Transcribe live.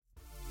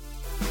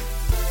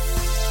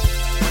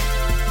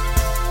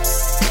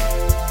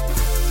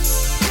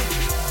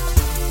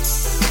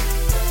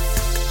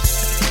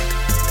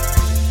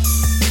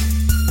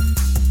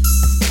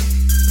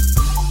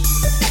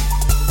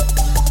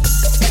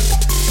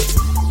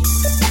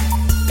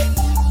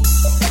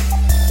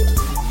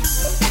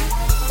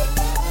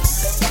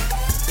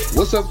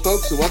What's up,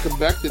 folks, and welcome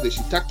back to the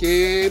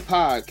Shiitake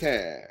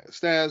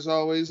Podcast. As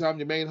always, I'm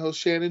your main host,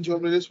 Shannon.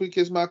 Joining me this week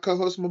is my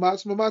co-host,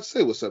 Mamatsu. Mamatsu,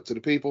 say what's up to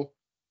the people.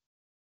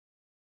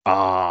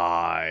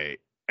 I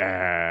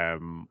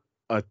am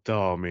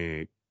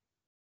atomic.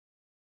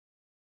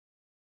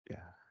 Yeah,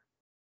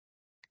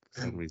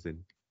 for some Thank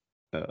reason.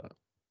 Uh,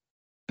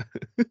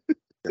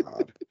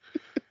 God.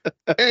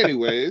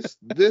 Anyways,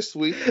 this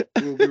week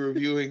we'll be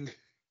reviewing.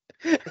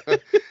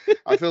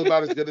 I feel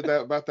about as good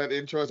about that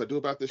intro as I do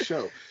about this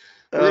show.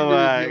 We're going oh to be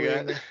my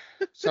reviewing god.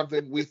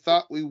 something we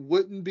thought we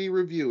wouldn't be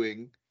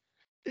reviewing.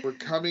 We're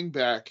coming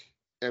back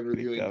and We're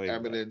reviewing coming back.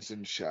 Eminence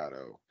in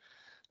Shadow.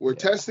 We're Yeah.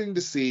 testing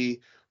to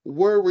see,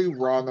 were we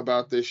wrong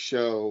about this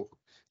show?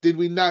 Did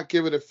we not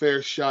give it a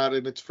fair shot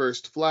in its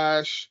first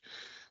flash?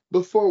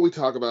 Before we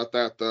talk about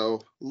that,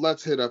 though,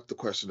 let's hit up the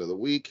question of the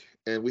week.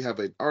 And we have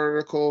an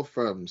article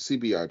from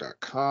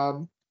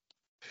CBR.com,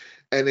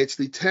 and it's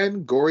the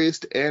 10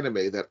 goriest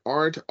anime that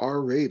aren't R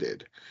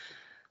rated.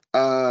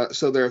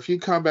 So there are a few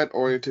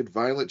combat-oriented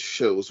violent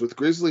shows with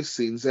grisly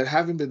scenes that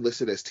haven't been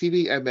listed as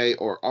TV, MA,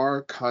 or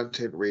R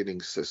content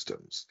rating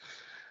systems.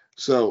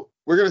 So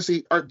we're gonna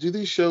see: do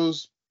these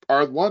shows,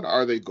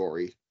 are they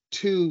gory?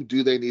 Two,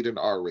 do they need an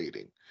R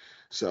rating?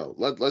 So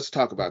let's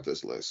talk about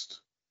this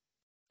list.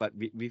 But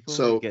before we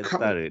So get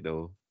coming, started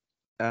though,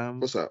 um,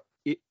 what's up?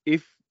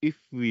 if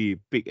we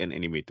pick an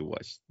anime to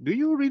watch, do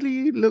you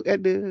really look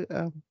at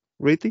the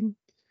rating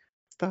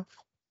stuff?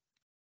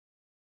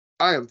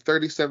 I am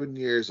 37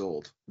 years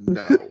old.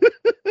 No.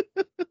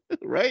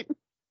 right?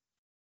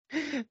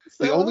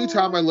 The only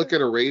time I So look at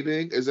a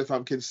rating is if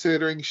I'm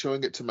considering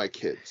showing it to my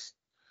kids.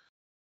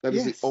 That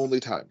is the yes, only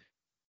time.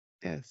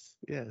 yes.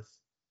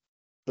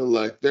 So,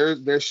 like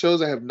there's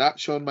shows I have not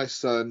shown my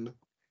son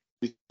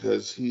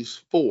because he's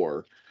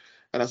 4,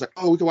 and I was like,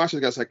 oh, we can watch it.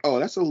 The guy's like, oh,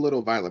 that's a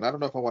little violent. I don't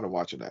know if I want to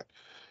watch that.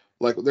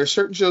 Like there's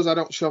certain shows I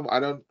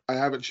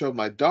haven't shown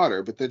my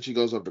daughter, but then she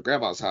goes over to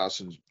grandma's house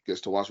and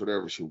gets to watch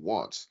whatever she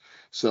wants.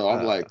 So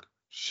I'm Uh, like,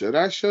 should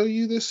I show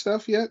you this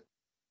stuff yet?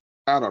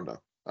 I don't know.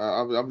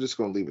 I'm just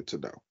gonna leave it to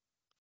no.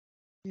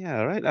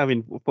 yeah, right. I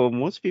mean, for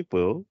most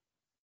people,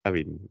 I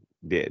mean,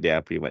 they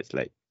are pretty much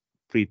like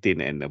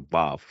preteen and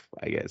above,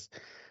 I guess.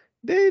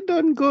 They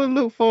don't go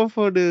look for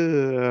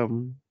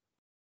the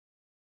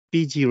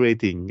PG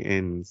rating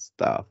and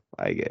stuff,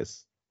 I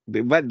guess.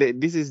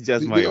 This is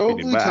just my The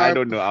opinion, only but I time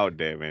don't know out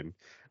there, man.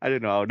 I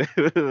don't know how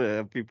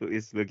the people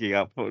is looking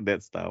up for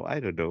that stuff. I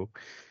don't know.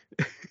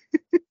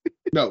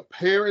 No,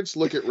 parents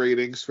look at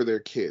ratings for their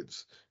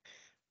kids.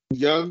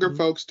 Younger Mm.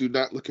 folks do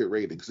not look at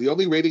ratings. The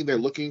only rating they're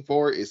looking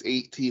for is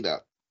 18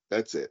 up.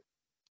 That's it.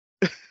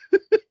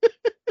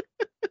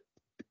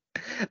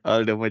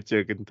 All the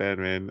mature content,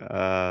 man.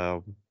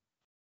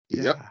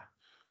 Yep. Yeah.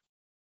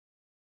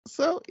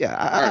 So yeah,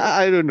 All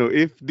right. I don't know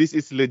if this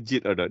is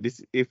legit or not.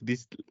 If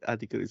this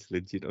article is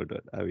legit or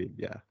not. I mean,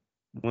 yeah,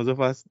 most of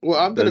us Well,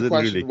 I'm going to doesn't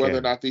really question whether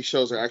or care. not these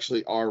shows are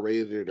actually R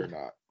rated or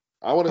not.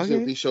 I want to see if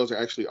Okay, these shows are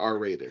actually R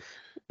rated.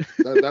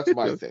 That's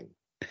my thing.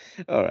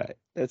 all right,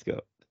 let's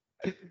go.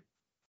 All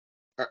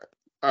right.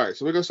 All right,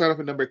 so we're gonna start off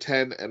at number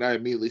 10, and I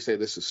immediately say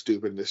this is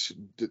stupid.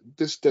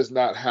 This does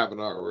not have an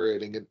R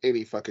rating in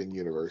any fucking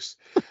universe.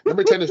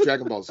 Number 10 is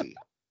Dragon Ball Z.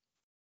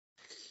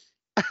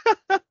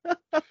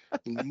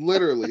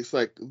 Literally, it's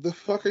like the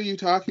fuck are you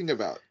talking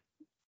about?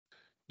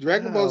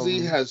 Dragon Ball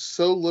Z um, has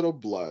so little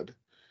blood.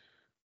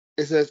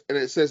 It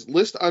says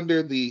list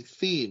under the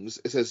themes.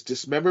 It says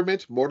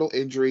dismemberment, mortal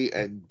injury,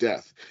 and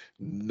death.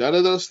 None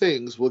of those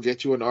things will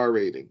get you an R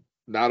rating.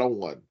 Not a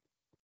one.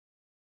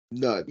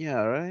 None.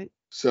 yeah, right.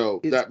 So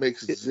It's that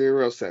makes it,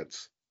 zero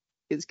sense.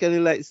 it's kind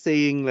of like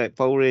saying like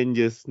Power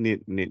Rangers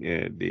need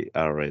the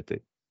R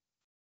rated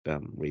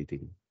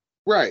rating.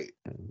 Right.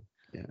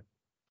 Yeah.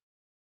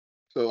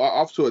 So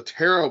off to a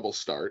terrible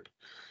start.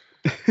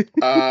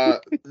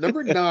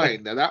 Number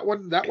nine. Now that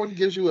one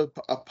gives you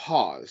a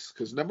pause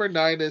because number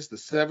nine is the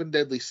seven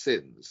deadly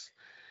sins,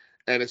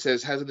 and it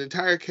says has an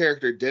entire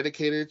character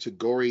dedicated to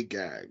gory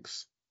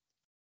gags.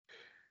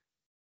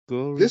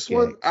 Gory This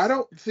one, I gags.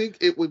 don't think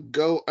it would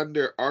go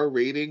under R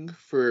rating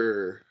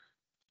for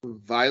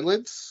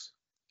violence.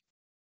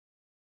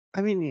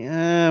 I mean,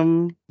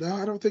 No,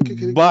 I don't think it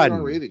can get an R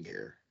Bun, rating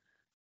here.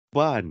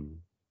 Bun,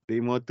 the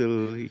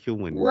immortal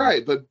human,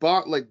 Right, but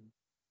blood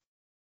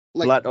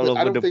all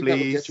I over don't the think that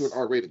would get you an place.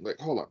 R rating. Like,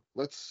 hold on,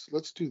 let's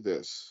do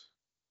this.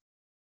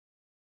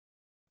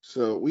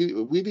 So we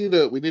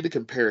need a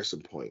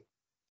comparison point.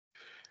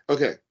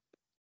 Okay,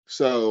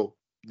 so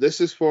this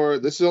is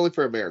only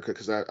for America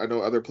because I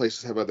know other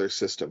places have other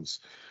systems.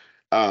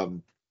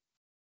 Um,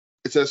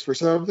 it says for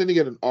something to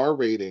get an R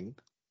rating,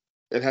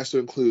 it has to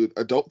include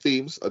adult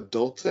themes,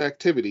 adult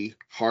activity,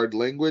 hard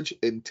language,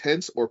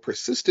 intense or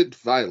persistent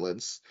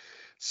violence,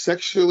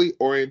 sexually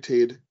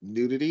oriented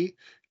nudity,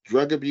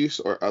 drug abuse,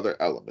 or other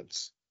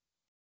elements.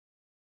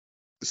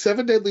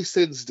 Seven Deadly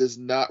Sins does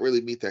not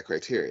really meet that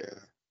criteria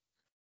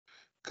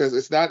because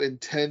it's not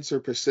intense or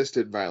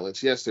persistent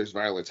violence. Yes, there's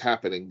violence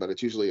happening, but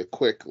it's usually a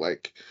quick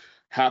like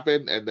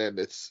happen and then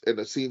it's in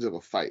the scenes of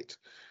a fight.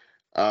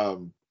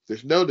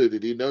 There's no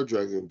nudity, no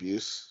drug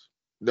abuse.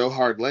 No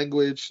hard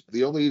language.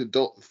 The only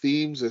adult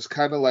themes is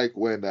kind of like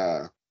when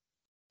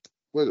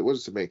what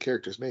is the main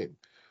character's name?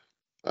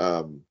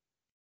 Um,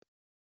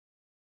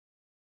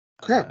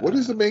 Crap. What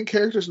is the Uh, main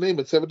character's name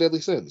in Seven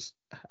Deadly Sins?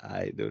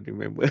 I don't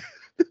remember.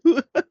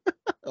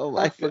 Oh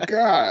I my god.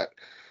 forgot.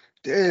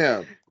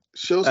 Damn.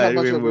 Shows I how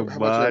much remember how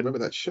much I remember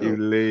Bun, that show.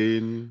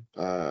 Elaine,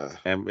 Uh,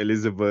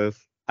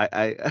 Elizabeth.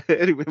 I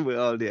remember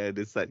all the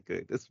other side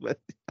characters, but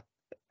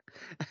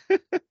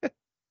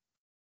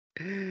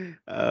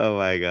oh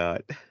my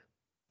god.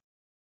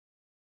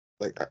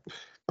 like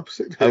I'm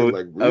sitting here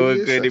like Our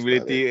Rudius. That's not it.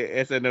 credibility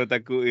as an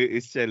otaku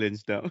is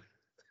challenged now.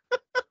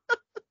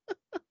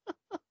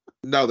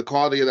 No, the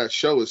quality of that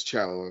show is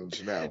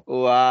challenged now.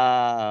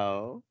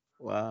 Wow.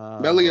 Wow.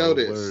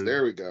 Meliodas. Word.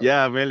 There we go.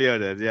 Yeah,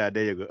 Meliodas. Yeah,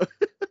 there you go.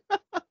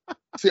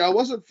 See, I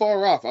wasn't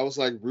far off. I was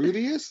like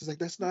Rudius. It's like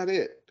that's not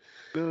it.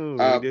 No,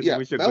 Radius Yeah,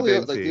 Mushoku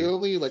Melio. Like the Tensei.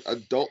 only like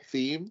adult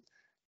theme.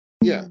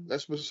 Yeah,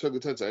 that's Mr.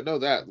 Tensei. I know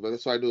that, but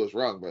that's why I knew it was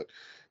wrong. But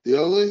the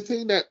only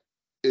thing that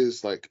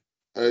is like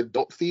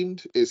adult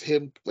themed is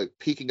him like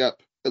peeking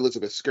up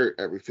Elizabeth's skirt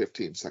every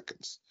 15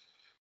 seconds.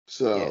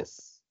 So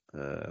Yes.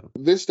 Yeah.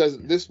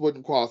 this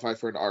wouldn't qualify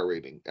for an R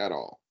rating at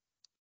all.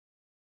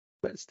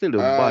 But still a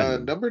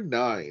bun. Number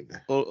nine.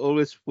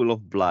 Always full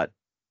of blood.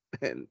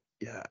 And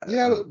yeah,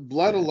 Yeah, but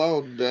blood yeah.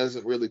 alone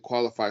doesn't really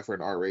qualify for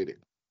an R rating.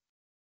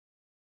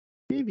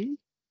 Maybe.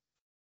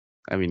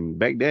 I mean,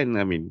 back then,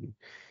 I mean,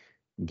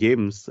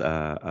 games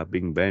are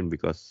being banned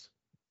because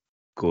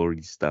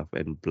gory stuff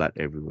and blood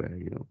everywhere.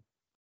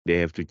 They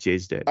have to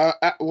change that.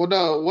 Well,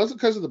 no, it wasn't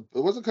because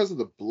of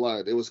the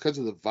blood. It was because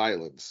of the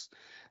violence.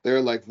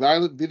 They're like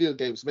violent video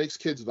games makes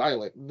kids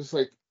violent, and it's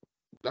like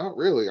not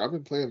really. I've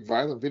been playing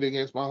violent video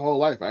games my whole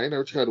life. I ain't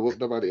never tried to whoop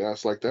nobody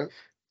ass like that.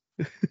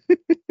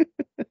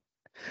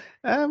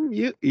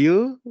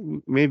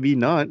 Maybe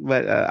not,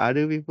 but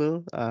other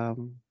people,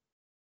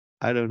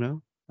 I don't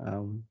know.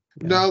 Yeah.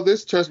 No,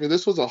 trust me,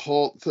 this was a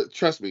whole.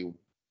 Trust me,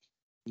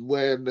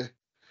 when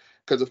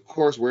because of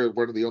course we're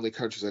one of the only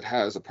countries that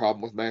has a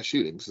problem with mass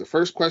shootings. The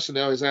first question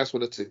they always ask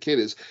when it's a kid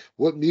is,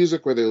 what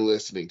music were they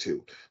listening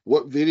to?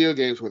 What video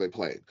games were they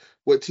playing?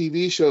 What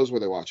TV shows were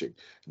they watching?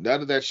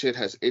 None of that shit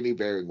has any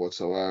bearing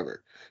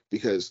whatsoever,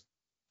 because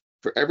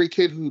for every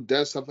kid who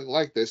does something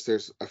like this,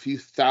 there's a few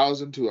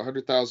thousand to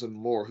 100,000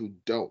 more who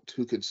don't,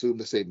 who consume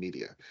the same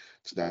media.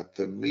 It's not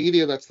the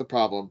media that's the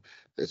problem.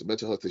 There's a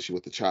mental health issue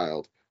with the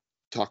child.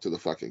 Talk to the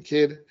fucking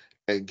kid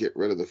and get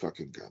rid of the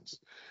fucking guns.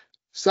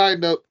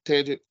 Side note,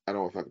 tangent, I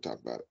don't know if I can talk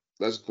about it.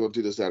 Let's go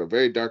do this down a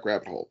very dark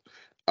rabbit hole.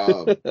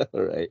 Um,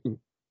 All right.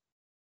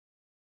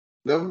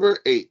 number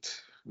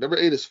eight. Number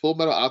eight is Full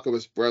Metal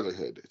Alchemist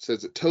Brotherhood. It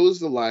says it toes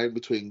the line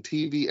between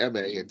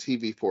TVMA and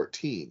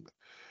TV-14.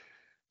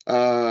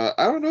 I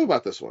don't know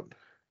about this one.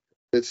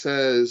 It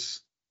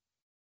says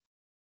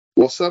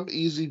while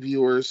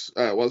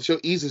the show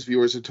eases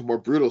viewers into more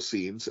brutal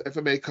scenes,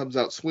 FMA comes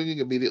out swinging,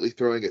 immediately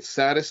throwing its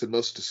saddest and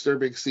most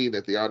disturbing scene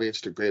at the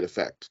audience to great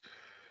effect.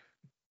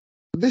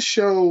 This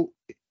show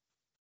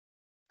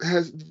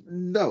has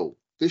no.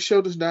 This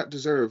show does not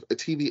deserve a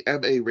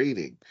TVMA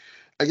rating.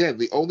 Again,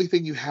 the only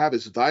thing you have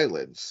is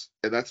violence,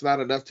 and that's not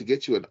enough to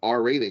get you an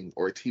R rating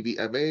or a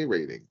TVMA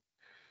rating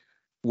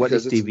What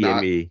because is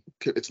TVMA?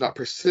 it's not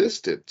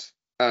persistent.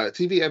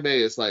 TVMA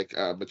is like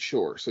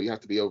mature, so you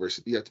have to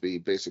be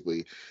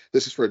basically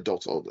this is for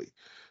adults only.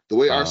 The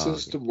way our Okay.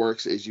 system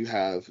works is you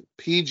have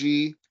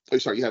PG,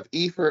 sorry, you have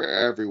E for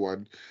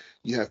everyone.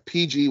 You have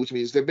PG, which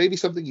means there may be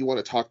something you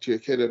want to talk to your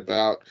kid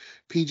about.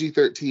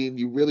 PG-13,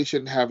 you really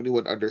shouldn't have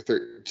anyone under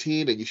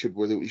 13, and you should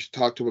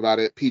talk to them about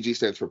it. PG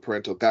stands for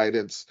parental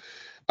guidance.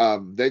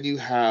 Then you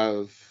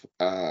have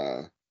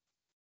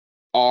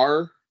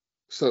R.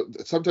 So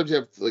sometimes you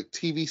have like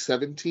TV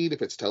 17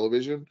 if it's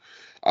television.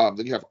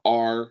 Then you have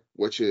R,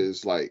 which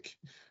is like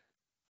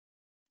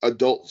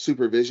adult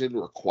supervision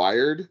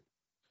required.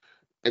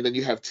 And then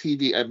you have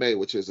TVMA,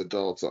 which is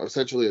adults,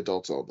 essentially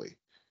adults only.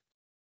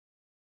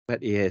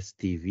 But it has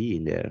TV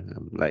in there,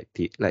 like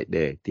the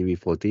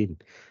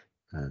TV-14.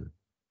 Uh,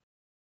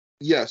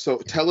 Yeah, so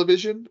yeah.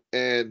 television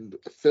and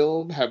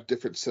film have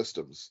different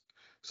systems.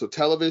 So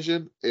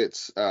television,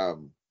 it's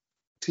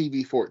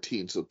TV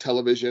 14, so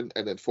television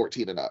and then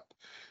 14 and up.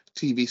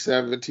 TV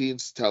 17,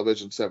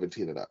 television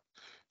 17 and up.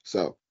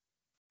 So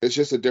it's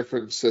just a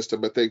different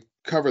system, but they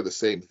cover the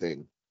same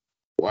thing.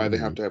 Why they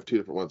have Mm, to have two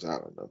different ones, I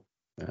don't know.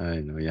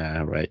 I know.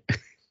 Yeah, right.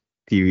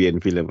 TV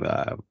and film.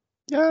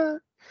 Yeah,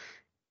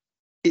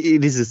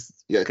 it is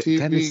Yeah,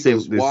 kind of TV same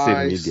goes the same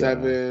Y, media.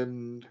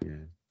 7. Yeah.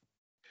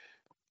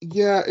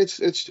 Yeah,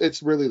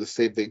 it's really the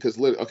same thing because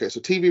okay, so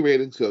TV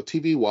ratings go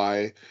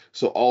TVY,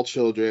 so all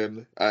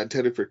children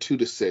intended for 2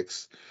 to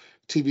 6.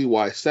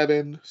 TVY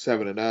 7,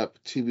 7 and up.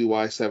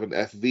 TVY 7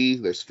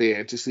 FV, there's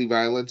fantasy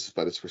violence,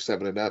 but it's for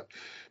 7 and up.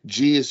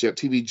 G is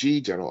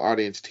TVG, general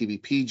audience.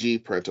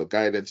 TVPG, parental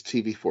guidance.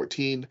 TV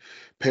 14,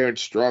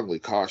 parents strongly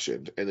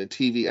cautioned. And then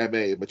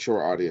TVMA,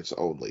 mature audience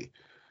only.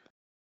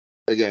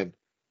 Again,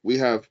 we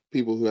have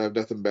people who have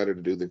nothing better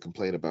to do than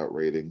complain about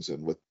ratings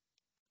and what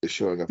is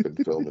showing up in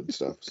film and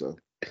stuff. So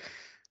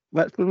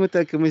But Fullmetal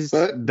Alchemist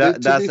But to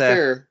does be have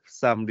fair,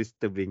 some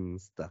disturbing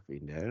stuff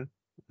in there.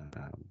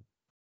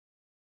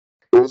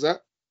 what was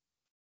that?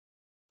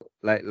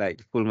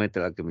 Like Full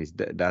Metal Alchemist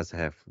does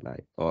have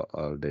like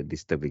all the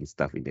disturbing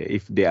stuff in there.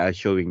 If they are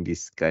showing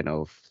this kind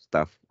of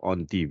stuff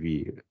on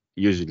TV,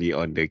 usually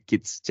on the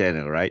kids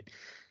channel, right?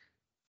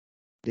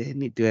 They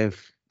need to have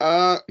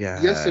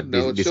Yes and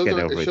no. this kind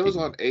of It shows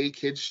on rating. a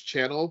kids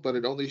channel, but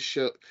it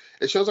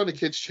shows on a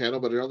kids channel,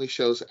 but it only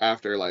shows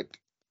after like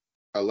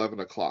 11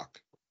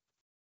 o'clock.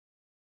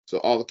 So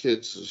all the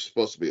kids are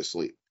supposed to be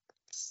asleep.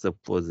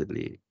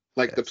 Supposedly,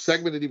 Like the yes.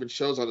 segment it even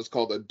shows on is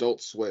called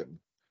Adult Swim.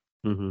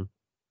 Mm-hmm.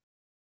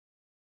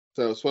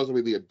 So it's supposed to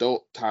be the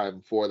adult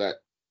time for that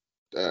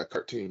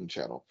cartoon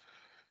channel.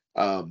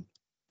 Um,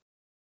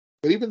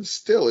 but even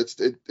still,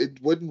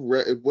 it wouldn't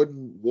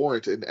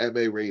warrant an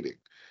MA rating.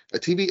 A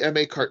TV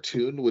MA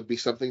cartoon would be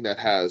something that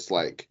has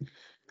like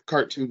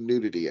cartoon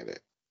nudity in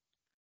it.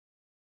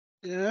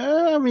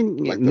 Yeah, I mean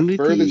Like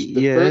nudity,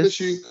 the furthest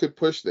you yes. could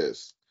push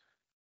this,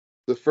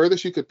 the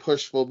furthest you could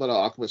push Full Metal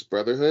Alchemist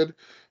Brotherhood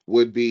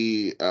would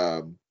be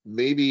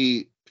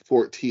maybe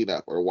 14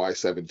 up or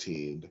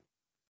Y17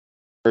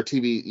 or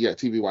TV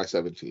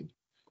Y17.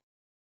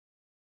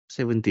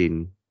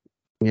 17.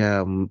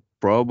 Yeah,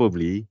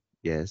 probably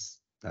yes.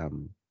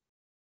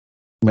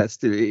 But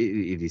still,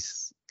 it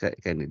is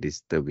kind of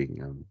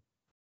disturbing.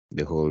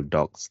 The whole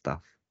dog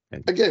stuff,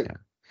 and Again,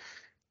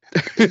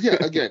 yeah. yeah,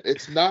 again,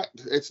 it's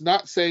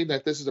not saying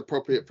that this is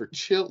appropriate for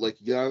like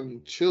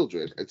young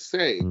children. It's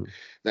saying Mm,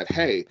 that mm.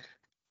 hey,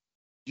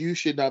 you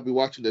should not be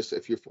watching this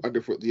if you're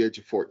under the age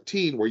of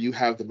 14, where you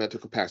have the mental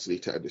capacity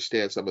to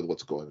understand some of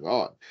what's going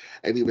on.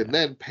 And even Yeah.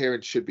 then,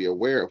 parents should be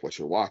aware of what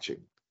you're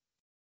watching.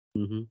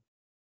 Mm-hmm.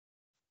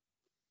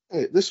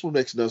 Hey, this one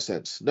makes no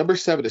sense. Number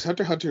 7 is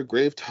Hunter x Hunter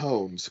Grave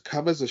Tones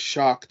come as a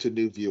shock to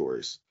new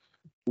viewers.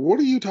 What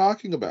are you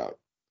talking about?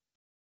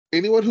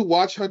 Anyone who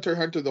watched Hunter x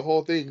Hunter the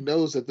whole thing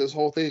knows that this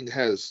whole thing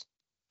has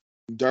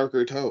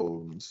darker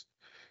tones.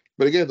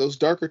 But again, those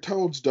darker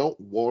tones don't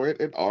warrant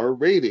an R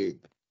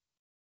rating.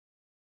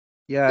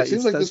 Yeah, It it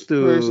seems like starts this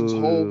person's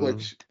whole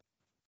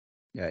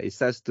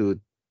to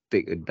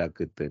take a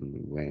darker turn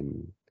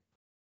when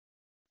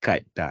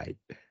Kite died.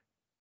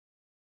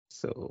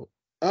 So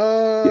yeah,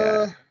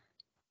 uh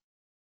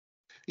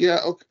yeah,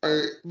 okay.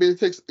 I mean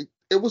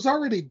it was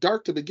already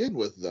dark to begin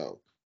with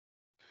though.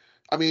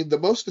 I mean, the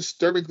most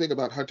disturbing thing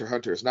about Hunter x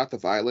Hunter is not the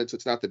violence,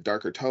 it's not the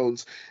darker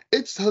tones,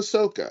 it's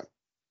Hisoka.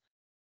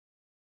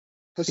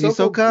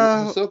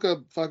 Hisoka.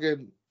 Hisoka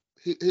fucking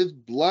his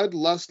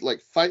bloodlust,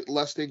 like fight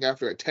lusting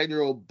after a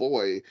 10-year-old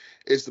boy,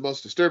 is the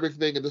most disturbing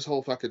thing in this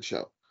whole fucking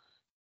show.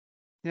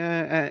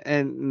 Yeah,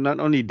 and not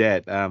only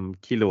that,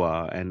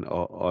 Killua and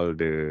all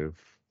the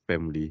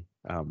family,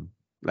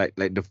 like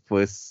the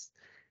first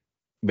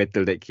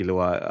battle that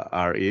Killua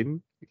are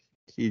in,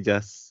 he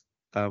just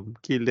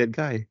killed that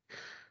guy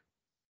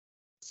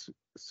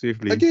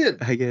swiftly, Again,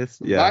 I guess.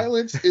 Yeah.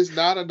 violence is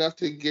not enough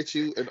to get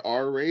you an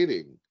R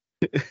rating.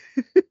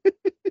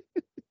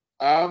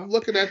 I'm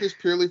looking at this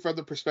purely from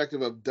the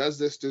perspective of does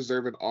this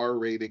deserve an R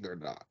rating or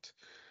not?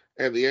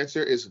 And the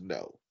answer is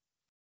no.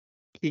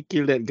 He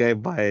killed that guy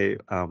by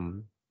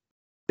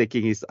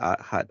taking his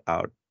heart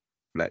out,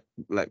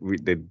 like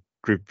with the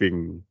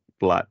dripping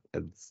blood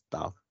and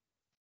stuff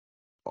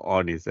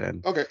on his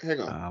hand. Okay,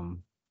 hang on.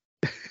 Um,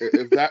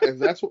 If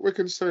that's what we're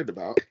concerned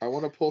about, I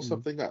want to pull mm,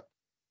 something up.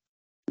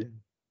 yeah.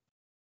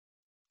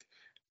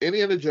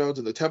 Indiana Jones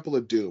and the Temple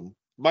of Doom,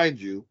 mind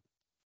you,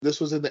 this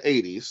was in the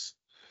 80s.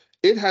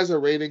 It has a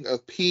rating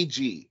of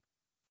PG.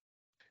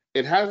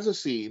 It has a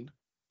scene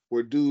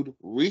where dude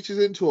reaches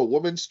into a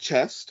woman's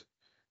chest,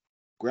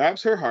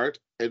 grabs her heart,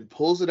 and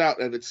pulls it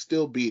out, and it's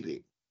still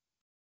beating.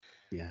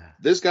 Yeah.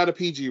 This got a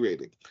PG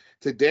rating.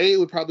 Today it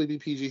would probably be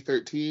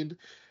PG-13.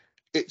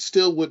 It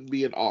still wouldn't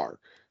be an R.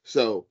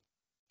 So,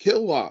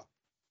 Killua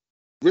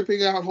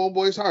ripping out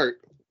Homeboy's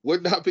heart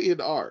would not be an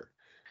R.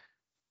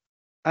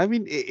 I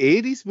mean,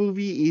 80s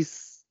movie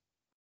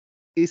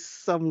is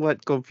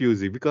somewhat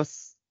confusing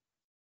because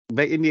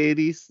back in the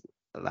 80s,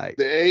 like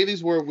The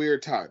 80s were a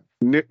weird time.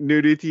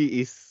 nudity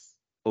is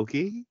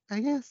okay, I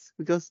guess,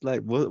 because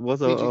like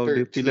most of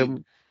the PG-13.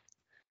 film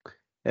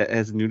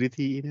has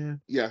nudity in it.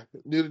 Yeah,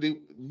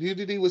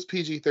 nudity was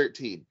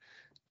PG-13.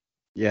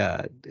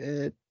 Yeah,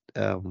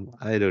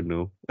 I don't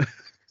know.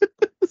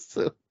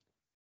 So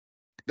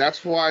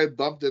That's why I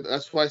bumped it.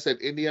 That's why I said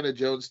Indiana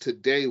Jones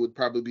today would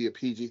probably be a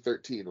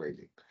PG-13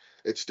 rating.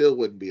 It still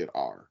wouldn't be an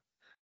R.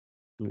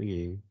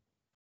 okay,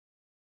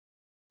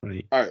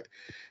 right. All right.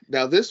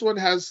 Now this one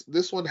has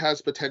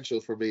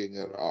potential for being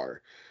an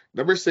R.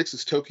 Number 6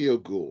 is Tokyo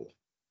Ghoul.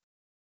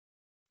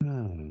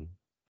 Hmm.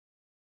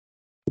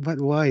 But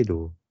why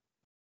though?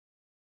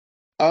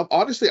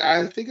 Honestly,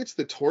 I think it's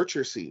the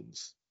torture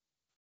scenes.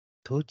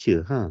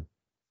 Torture, huh?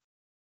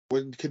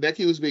 When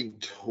Kaneki was being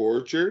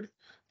tortured,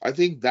 I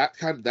think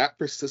that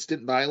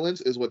persistent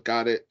violence is what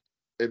got it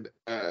an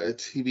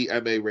TV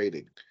MA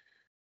rating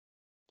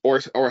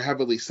or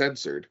heavily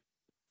censored.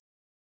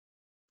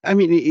 I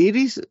mean, it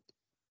is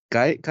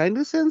kind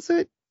of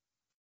censored,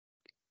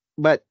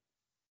 but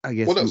I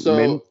Well, guess no,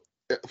 men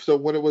so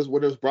when it was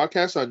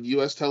broadcast on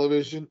U.S.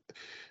 television,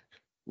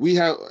 we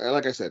have,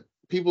 like I said,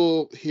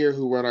 people here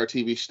who run our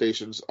TV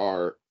stations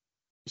are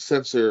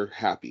censor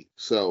happy.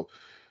 So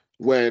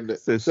when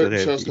so certain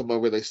shows happy. come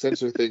over, they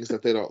censor things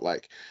that they don't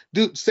like.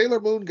 Dude, Sailor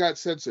Moon got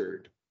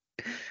censored.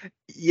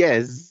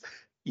 Yes.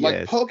 Like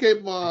Yes.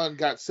 Pokemon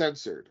got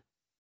censored.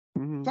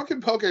 Mhm.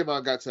 Fucking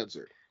Pokemon got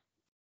censored.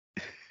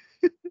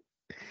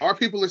 Our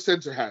people are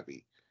censor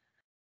happy.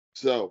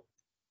 So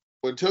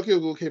when Tokyo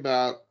Ghoul came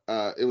out,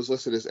 it was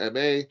listed as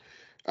MA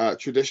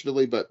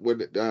traditionally, but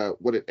when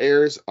it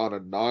airs on a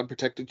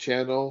non-protected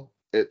channel,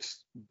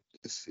 it's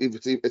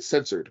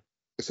censored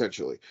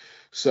essentially.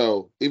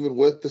 So even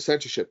with the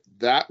censorship,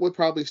 that would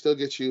probably still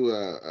get you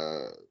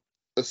a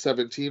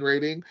 17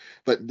 rating.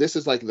 But this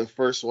is like the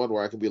first one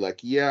where I can be like,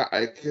 yeah,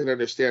 I can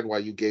understand why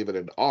you gave it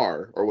an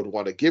R or would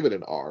want to give it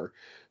an R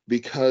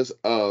because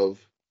of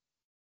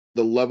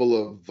the level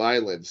of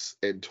violence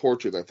and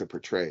torture that they're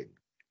portraying.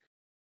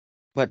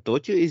 But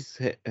torture is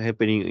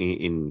happening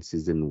in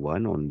season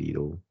one only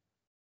though,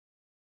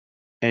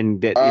 and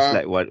that is Uh,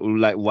 like what,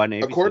 like one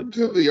episode. According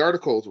to the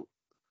articles,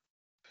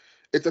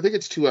 I think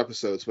it's 2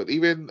 episodes, but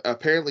even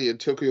apparently in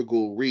Tokyo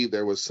Ghoul Re,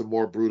 there was some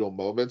more brutal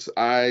moments.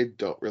 I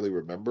don't really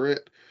remember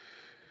it.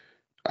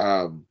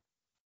 Um,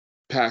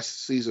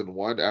 Past season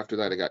one, after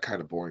that, it got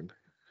kind of boring.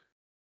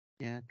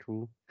 Yeah,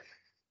 true.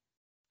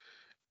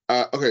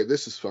 Okay,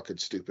 this is fucking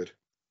stupid.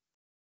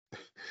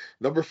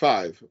 Number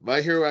five, My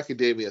Hero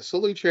Academia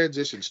slowly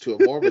transitions to a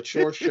more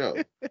mature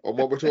show or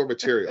more mature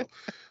material.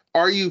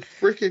 Are you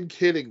freaking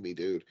kidding me,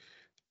 dude?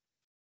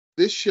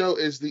 This show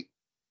is the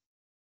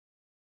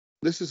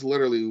this is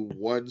literally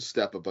one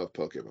step above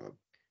Pokemon.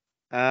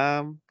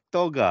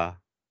 Toga.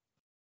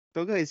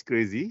 Toga is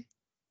crazy.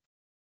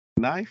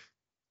 Knife,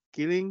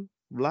 killing,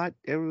 blood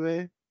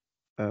everywhere.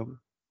 Um,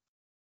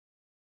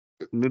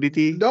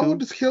 Nudity No one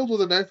too. is killed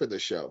with a knife in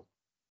this show.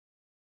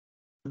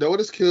 No one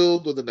is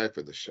killed with a knife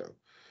in this show.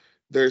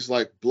 There's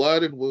like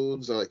blood and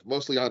wounds, like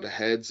mostly on the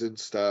heads and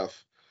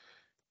stuff.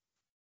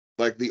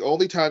 Like the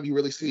only time you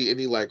really see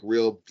any like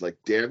real like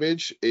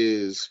damage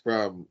is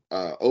from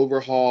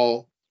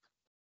Overhaul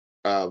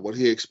when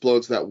he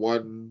explodes that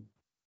one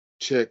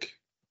chick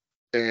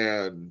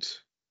and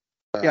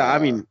Yeah, I uh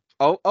mean,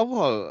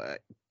 overall,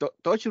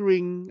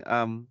 torturing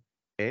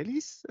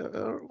Alice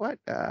or what?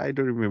 I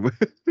don't remember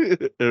her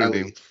name.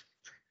 Ellie.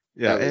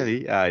 Yeah,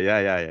 Ellie. Ellie.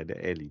 Yeah, the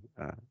Ellie.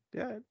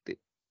 Yeah.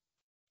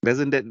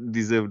 Doesn't that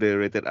deserve the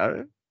rated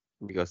R?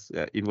 Because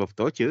involve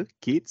torture,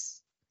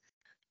 kids.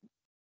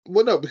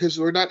 Well, no, because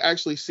we're not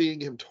actually seeing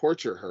him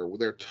torture her.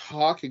 They're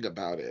talking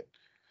about it,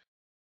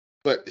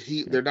 but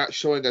Yeah, they're not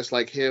showing us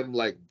like him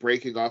like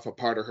breaking off a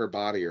part of her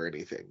body or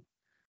anything.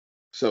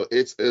 So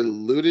it's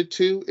alluded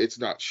to, it's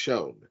not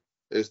shown,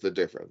 is the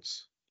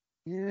difference.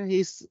 yeah,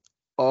 he's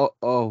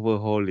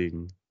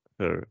overhauling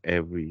her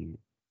every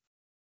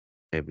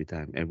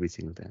time, every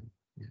single time.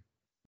 Yeah,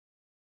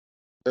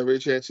 Every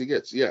chance he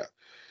gets, yeah.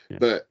 yeah.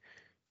 But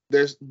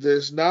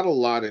there's not a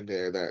lot in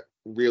there that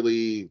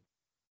really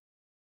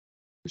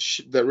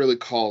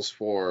calls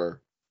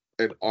for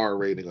an R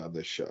rating on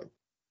this show,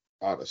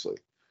 honestly.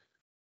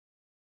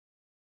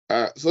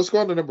 So let's go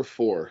on to number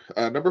four.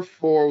 Number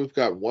four, we've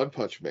got One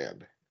Punch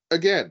Man.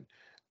 Again,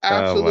 Oh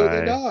absolutely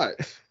my. not.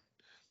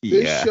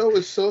 This Yeah. show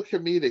is so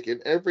comedic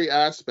in every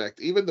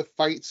aspect, even the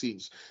fight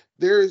scenes.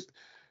 There's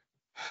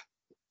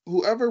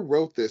Whoever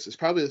wrote this is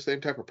probably the same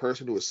type of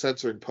person who was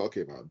censoring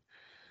Pokemon.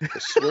 I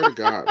swear to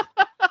God.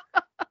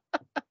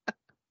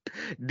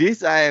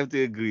 This I have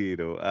to agree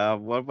though.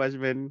 One Punch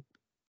Man,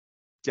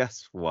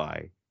 just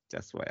why?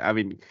 Just why? I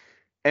mean,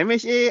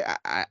 MHA,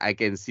 I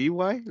can see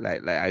why.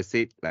 Like I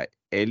said, like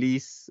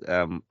Ellie's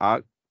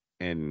arc,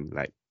 and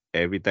like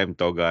every time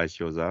Toga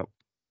shows up,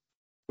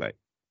 like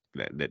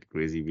that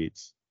crazy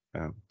bitch.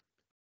 Um,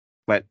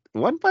 but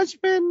One Punch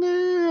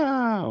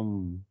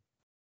Man,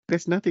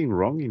 there's nothing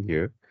wrong in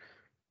here.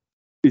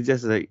 It's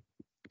just like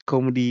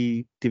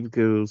comedy,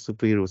 typical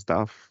superhero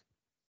stuff,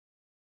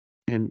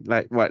 and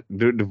like what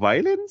the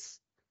violence?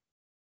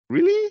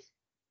 Really?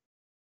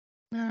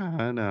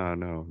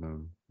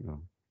 No.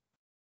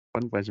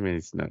 One Punch Man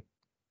is not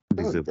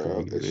God, deserve to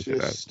bro, be it's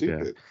rated just R. Yeah.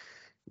 stupid.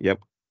 Yep.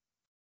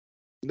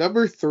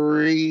 Number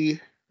three,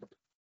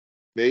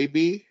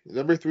 maybe.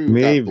 Number three,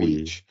 we've got Maybe.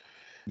 Bleach.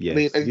 I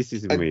mean, Yes. This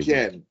is a maybe.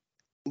 again,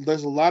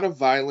 there's a lot of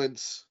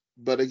violence,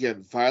 but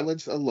again,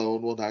 violence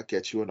alone will not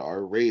get you an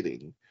R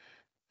rating.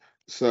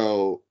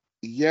 So,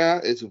 yeah,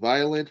 it's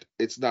violent.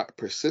 It's not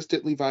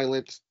persistently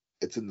violent.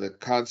 It's in the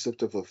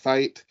concept of a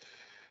fight.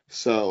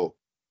 So,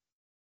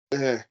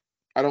 eh,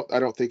 I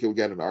don't think it would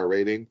get an R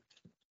rating.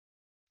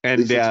 At And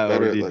least they it's are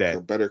better, already like a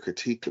dead. better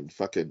critique than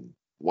fucking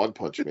One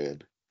Punch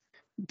Man.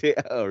 They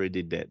are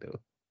already dead though.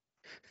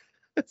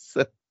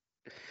 So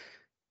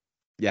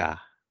yeah.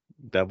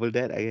 Double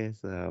that, I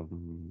guess.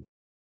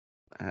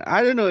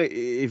 I don't know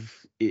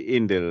if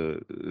in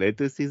the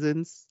later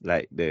seasons,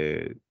 like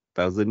the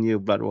Thousand Year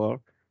Blood War,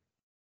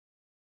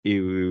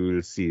 you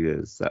will see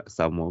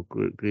some more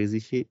crazy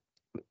shit.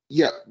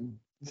 Yeah,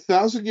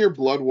 Thousand Year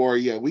Blood War,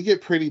 yeah, we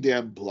get pretty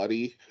damn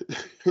bloody.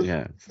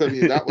 Yeah. I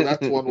mean,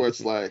 that's one where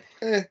it's like,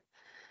 eh.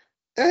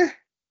 Eh.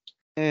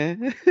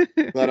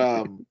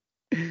 But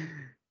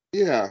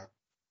yeah,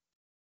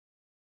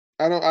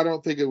 I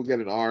don't think it would get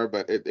an R,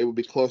 but it would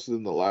be closer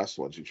than the last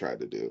ones you tried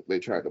to do. They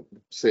tried to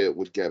say it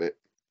would get it.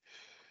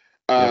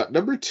 Yep.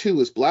 Number two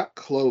is Black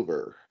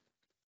Clover.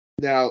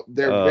 Now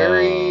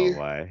Oh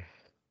my.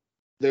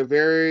 they're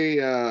very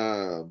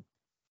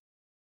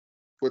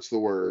what's the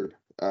word?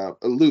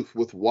 Aloof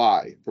with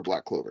Y for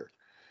Black Clover.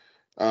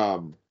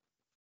 Um,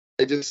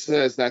 it just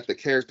says that the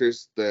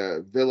characters,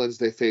 the villains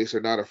they face, are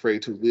not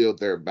afraid to wield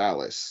their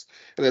malice,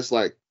 and it's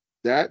like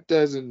that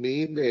doesn't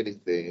mean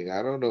anything.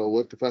 I don't know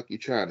what the fuck you're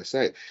trying to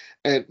say.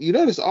 And you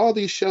notice all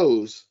these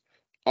shows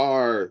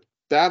are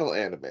battle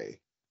anime,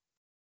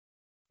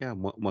 Yeah,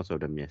 most of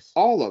them, yes.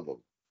 all of them.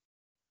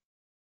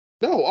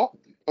 No,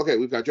 okay,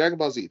 we've got Dragon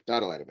Ball Z,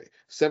 battle anime.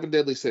 Seven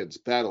Deadly Sins,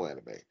 battle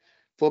anime.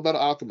 Full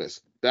Metal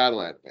Alchemist,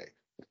 battle anime.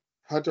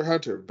 Hunter x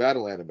Hunter,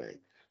 battle anime.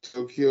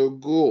 Tokyo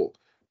Ghoul,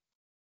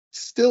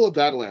 still a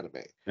battle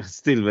anime.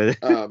 Still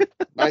better.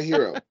 My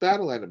Hero,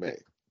 battle anime.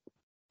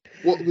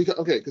 Well,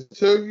 okay, because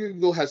Tokyo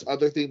Ghoul has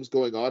other themes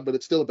going on, but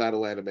it's still a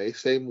battle anime.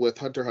 Same with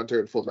Hunter x Hunter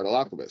and Full Metal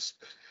Alchemist.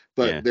 Yeah.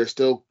 But there's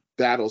still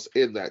battles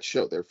in that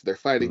show. They're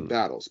fighting Mm.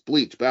 battles.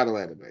 Bleach, battle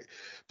anime.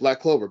 Black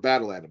Clover,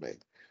 battle anime.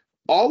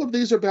 All of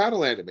these are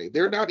battle anime.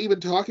 They're not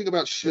even talking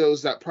about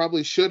shows that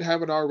probably should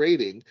have an R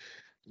rating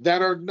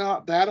that are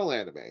not battle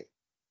anime.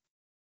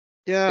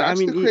 Yeah, I That's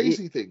the mean,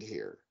 crazy thing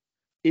here.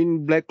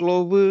 in Black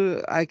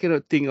Clover, I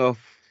cannot think of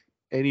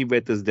any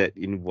battles that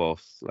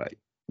involves like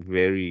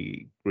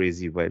very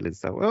crazy violent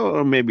stuff. Well,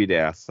 or maybe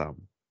there are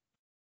some.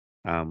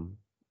 Um,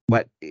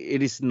 but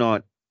it is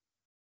not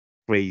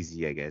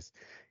crazy, I guess.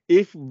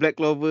 If Black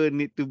Clover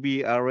need to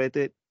be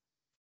R-rated,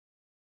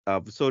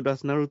 so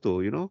does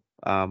Naruto.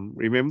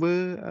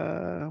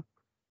 Remember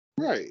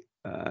Right.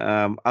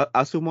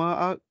 Asuma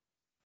arc?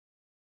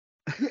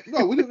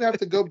 No, we don't have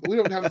to go. We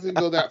don't have to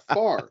go that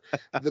far.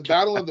 The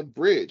battle on the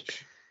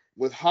bridge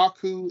with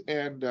Haku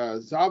and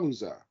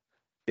Zabuza.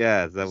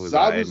 Yeah,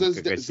 Zabuza and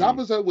Kakashi.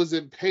 Zabuza was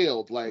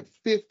impaled like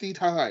 50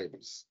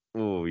 times.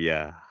 Oh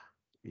yeah,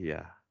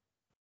 yeah.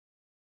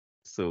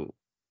 So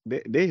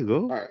there you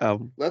go. All right,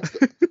 let's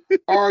go.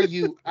 Are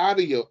you out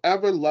of your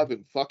ever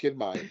loving fucking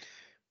mind?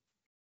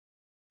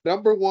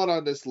 Number one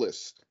on this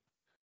list.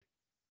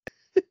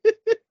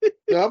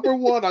 Number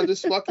one on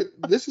this fucking.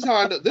 This is how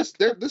I know this.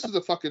 This is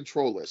a fucking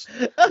troll list.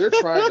 They're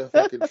trying to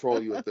fucking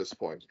troll you at this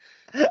point.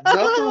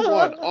 Number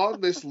one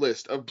on this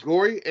list of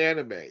gory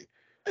anime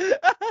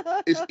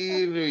is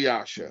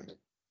Inuyasha.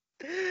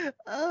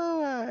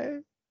 Oh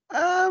my.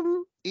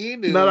 Um,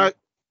 Inu Narak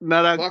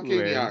Naraku, fucking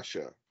man.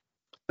 Yasha.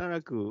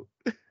 Naraku.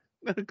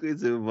 Naraku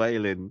is a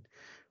violent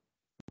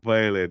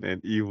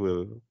and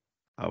evil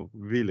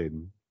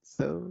villain.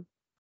 So,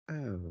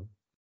 oh.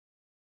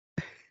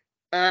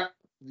 Uh,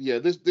 yeah,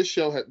 this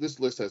show this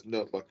list has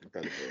no fucking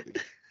credibility.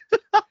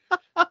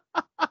 All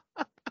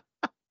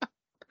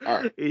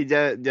right, He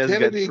just got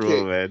Kennedy trolled,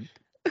 King. man.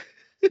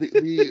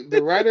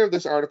 The writer of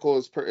this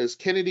article is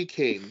Kennedy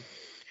King.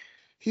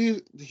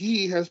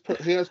 He has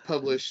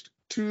published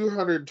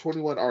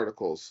 221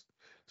 articles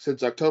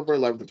since October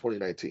 11th,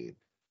 2019.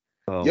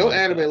 Oh Yo, my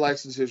anime god.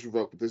 license is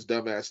revoked with this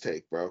dumbass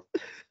take, bro.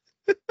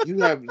 You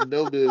have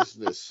no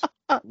business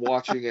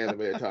watching anime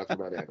or talking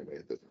about anime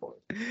at this point.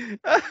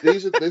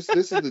 This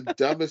is the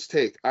dumbest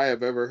take I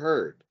have ever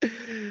heard. Oh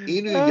my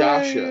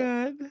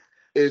Inuyasha god.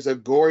 is a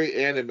gory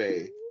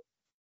anime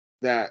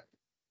that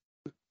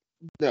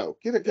no,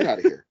 get out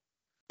of here.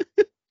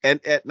 And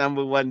at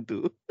number one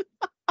too.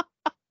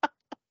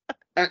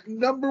 At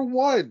number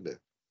one,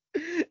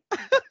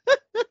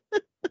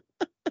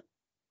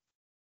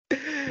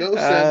 no sense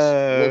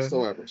uh,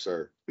 whatsoever,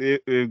 sir.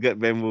 we've got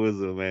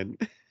bamboozle, man.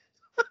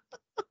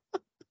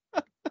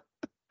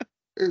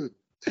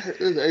 It's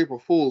an April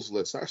Fool's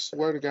list. I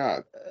swear to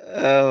God.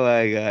 Oh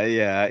my god,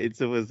 yeah, it's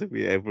supposed to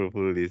be April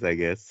Fool's, I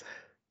guess.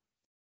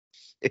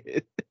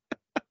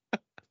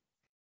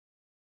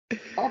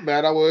 I'm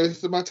mad I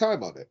wasted my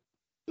time on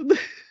it.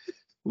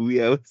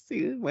 We are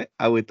wasting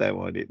our time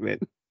on it, man.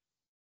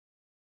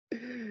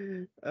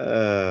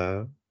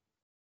 Uh,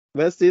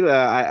 but still,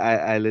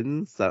 I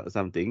learned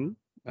something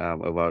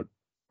about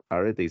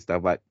rating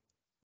stuff. But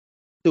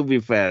to be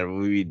fair,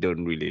 we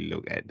don't really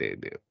look at the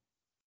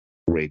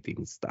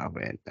rating stuff,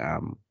 and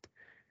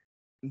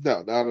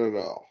No, not at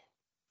all.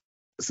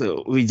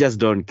 so we just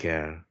don't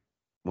care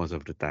most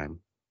of the time.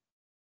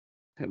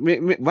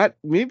 But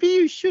maybe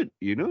you should,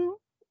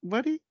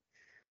 buddy.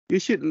 You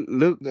should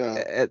look No.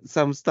 at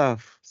some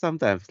stuff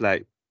sometimes,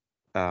 like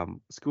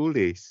school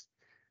days,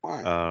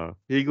 Why?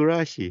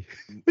 Higurashi.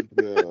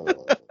 No.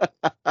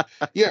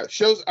 Yeah,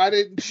 shows I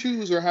didn't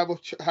choose or have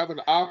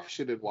an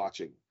option in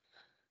watching.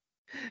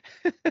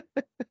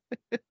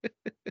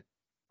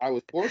 I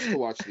was forced to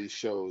watch these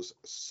shows,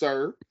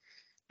 sir.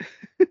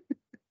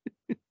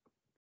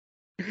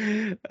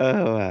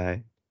 Oh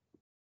my.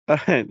 All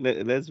right,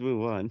 let's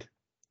move on.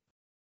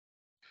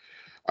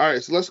 All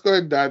right, so let's go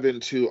ahead and dive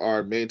into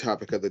our main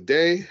topic of the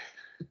day.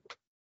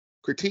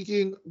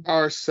 critiquing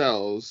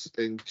ourselves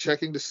and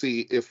checking to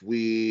see if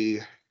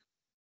we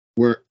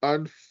were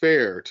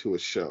unfair to a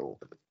show.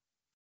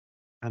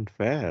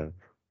 Unfair.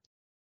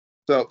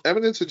 So,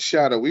 Eminence in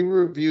Shadow, we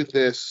reviewed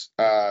this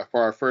for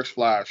our first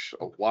flash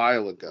a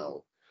while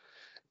ago.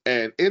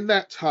 And in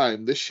that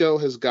time, this show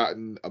has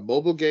gotten a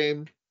mobile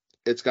game,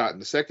 it's gotten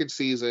the second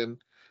season,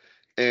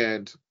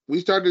 and we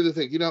started to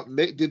think,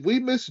 did we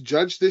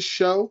misjudge this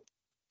show?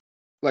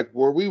 Like,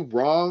 were we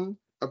wrong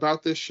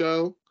about this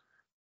show?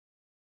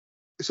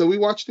 So we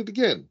watched it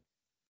again.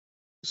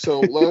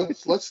 So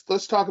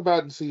let's talk about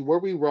it and see, were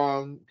we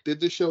wrong? Did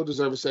this show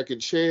deserve a second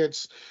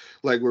chance?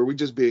 Like, were we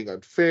just being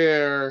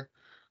unfair?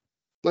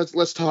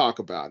 Let's talk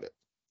about it.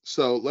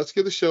 So let's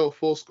give the show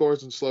full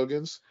scores and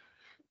slogans.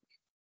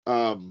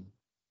 Um,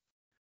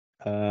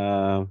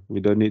 We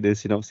don't need the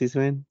synopsis,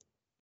 man.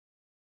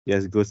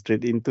 Just go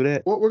straight into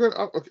that. what we're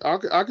gonna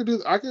I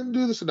can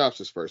do the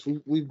synopsis first.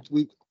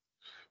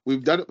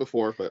 We've done it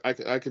before, but I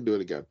can do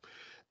it again.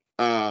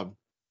 Um,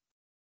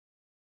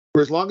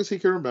 for as long as he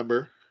can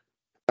remember,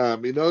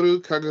 Minoru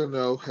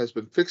Kagano has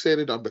been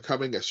fixated on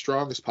becoming as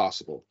strong as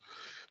possible,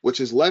 which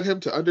has led him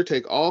to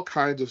undertake all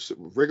kinds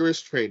of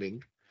rigorous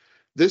training.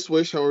 This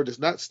wish, however, does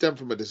not stem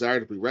from a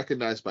desire to be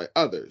recognized by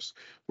others.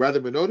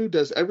 Rather, Minoru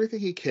does everything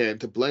he can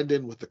to blend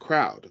in with the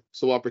crowd.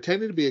 So while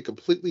pretending to be a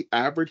completely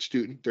average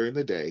student during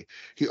the day,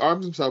 he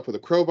arms himself with a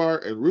crowbar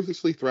and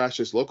ruthlessly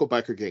thrashes local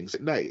biker gangs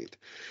at night.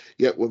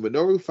 Yet when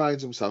Minoru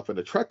finds himself in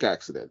a truck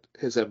accident,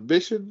 his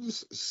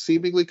ambitions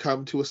seemingly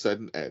come to a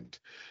sudden end.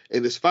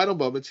 In his final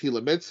moments, he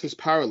laments his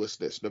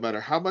powerlessness. No matter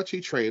how much he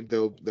trained,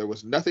 though there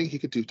was nothing he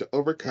could do to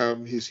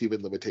overcome his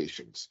human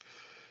limitations.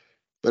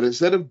 But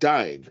instead of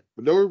dying,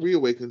 Minoru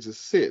reawakens as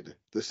Sid,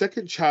 the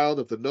second child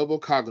of the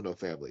noble Kagano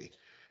family,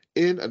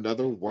 in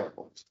another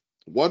world.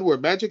 One where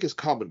magic is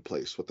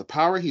commonplace. With the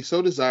power he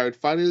so desired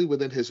finally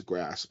within his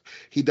grasp,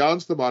 he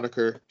dons the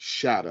moniker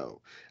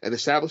Shadow and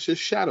establishes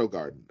Shadow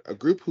Garden, a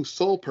group whose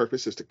sole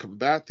purpose is to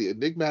combat the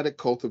enigmatic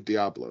cult of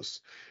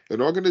Diablos,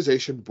 an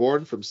organization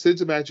born from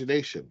Sid's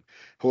imagination.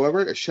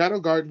 However, as Shadow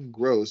Garden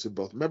grows in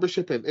both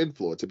membership and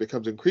influence, it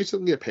becomes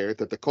increasingly apparent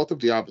that the cult of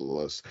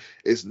Diablos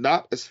is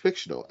not as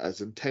fictional as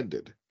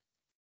intended.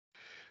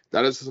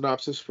 That is the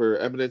synopsis for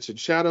Eminence in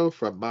Shadow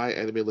from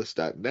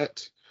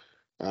myanimelist.net.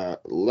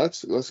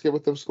 Let's get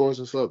with them scores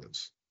and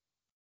slogans.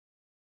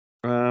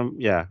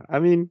 Yeah. I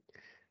mean,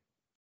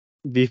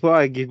 before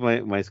I give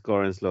my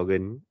score and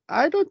slogan,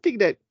 I don't think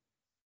that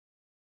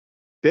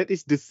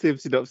is the same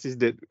synopsis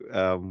that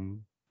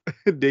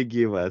they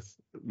gave us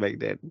back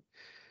then.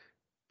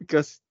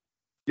 Because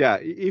yeah,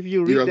 if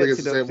you You read don't think that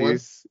it's the same one?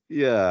 synopsis,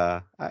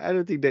 yeah, I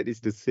don't think that is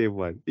the same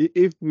one.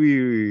 If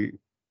we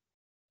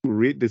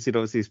read the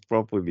synopsis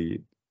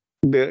properly,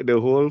 the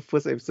whole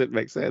first episode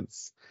makes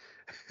sense.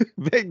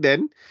 Back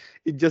then,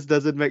 it just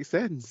doesn't make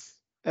sense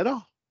at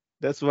all.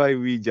 That's why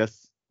we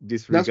just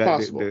That's disregard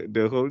possible.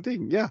 the whole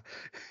thing. Yeah.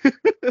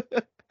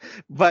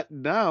 But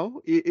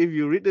now, if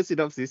you read the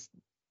synopsis,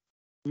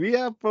 we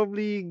are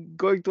probably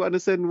going to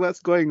understand what's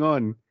going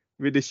on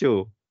with the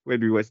show when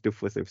we watch the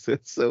first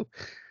episode. So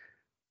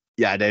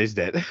yeah, there is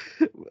that.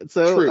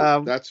 So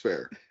True. That's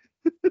fair.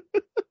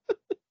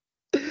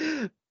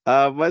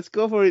 my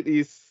score for it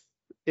is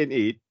an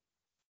 8,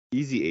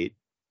 easy 8,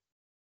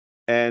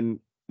 and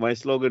my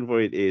slogan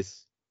for it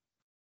is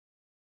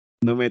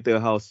no matter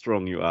how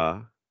strong you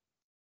are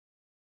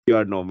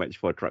no match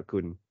for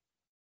Raccoon.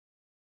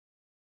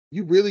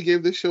 You really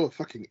gave this show a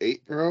fucking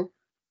 8, bro?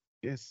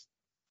 Yes.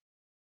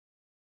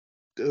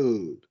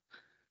 Dude.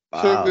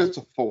 So Wow. it's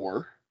a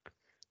 4.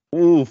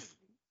 Oof.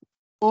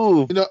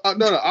 Oof. No.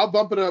 I'll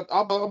bump it up.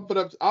 I'll bump it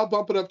up. I'll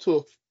bump it up to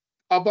a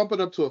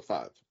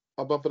 5.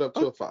 I'll bump it up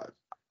to O- a 5.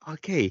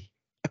 Okay.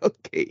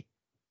 Okay.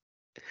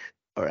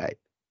 All right.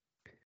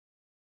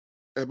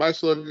 And my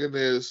slogan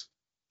is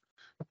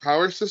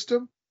power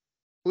system?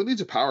 Who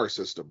needs a power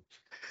system?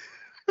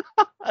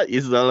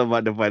 It's all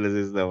about the final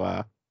system.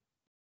 Ah.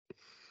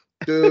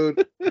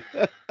 Dude,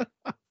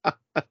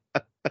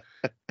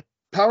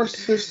 power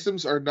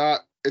systems are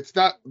not, it's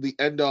not the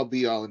end all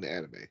be all in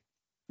anime.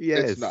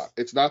 It's not. Yes.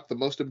 It's not the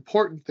most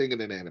important thing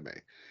in an anime.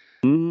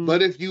 Mm,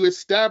 But if you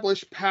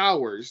establish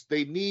powers,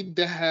 they need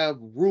to have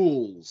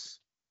rules.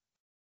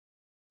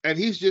 And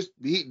they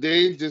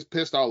just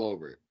pissed all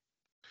over it.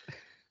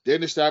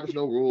 Didn't establish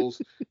no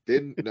rules.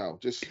 Didn't no,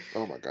 just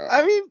oh my god.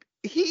 I mean,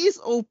 he is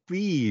OP.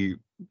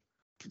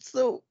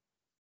 So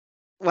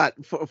what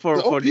The for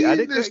the OP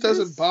other in this doesn't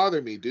characters?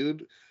 bother me,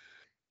 dude.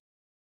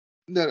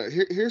 No.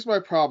 Here's my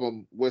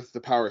problem with the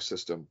power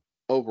system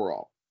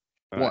overall.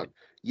 All right. One,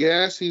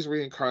 yes, he's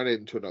reincarnated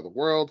into another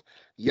world.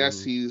 Yes,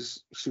 Mm-hmm.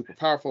 he's super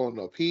powerful and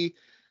OP.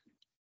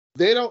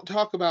 They don't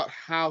talk about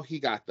how he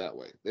got that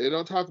way. They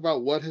don't talk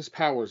about what his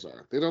powers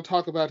are. They don't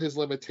talk about his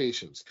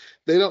limitations.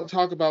 They don't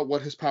talk about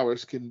what his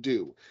powers can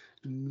do.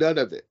 None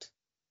of it.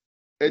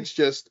 It's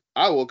just,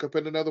 I woke up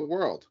in another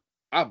world.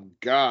 I'm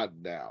God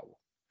now.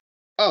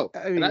 Oh, I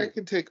and I mean,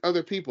 can take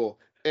other people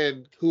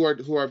and who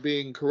are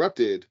being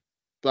corrupted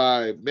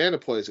by mana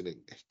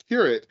poisoning,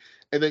 cure it,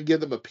 and then give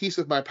them a piece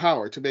of my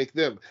power to make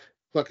them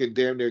fucking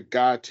damn near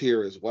god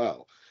tier as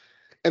well.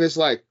 And it's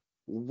like,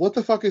 what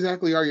the fuck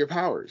exactly are your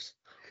powers?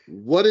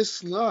 What is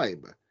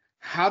slime?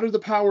 How do the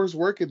powers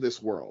work in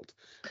this world?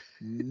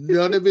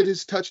 None of it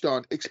is touched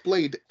on,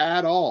 explained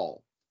at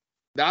all.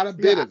 Not a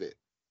bit Yeah, of it.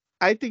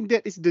 I think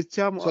that is the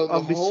charm So the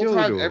of the whole show,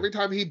 time, though. every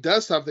time he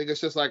does something,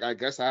 it's just like, I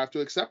guess I have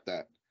to accept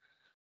that.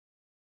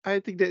 I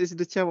think that is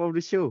the charm of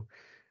the show.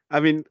 I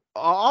mean,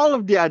 all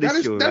of the other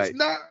show, That's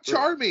not l-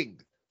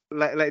 charming.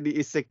 like the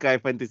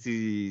isekai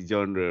fantasy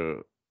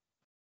genre,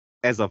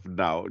 as of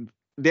now,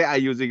 they are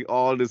using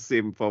all the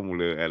same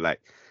formula, and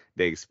like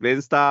they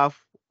explain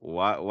stuff,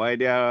 why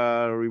they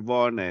are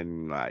reborn,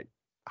 and like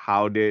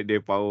how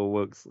their power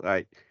works.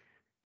 Like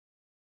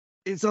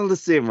it's all the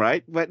same,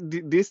 right? But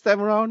this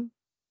time around,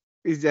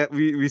 it's that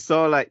we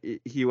saw like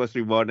he was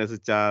reborn as a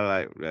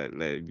child, like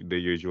the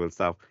usual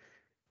stuff,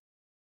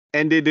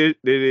 and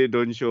they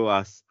don't show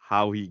us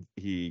how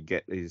he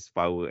get his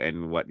power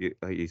and what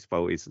his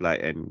power is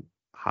like and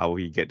how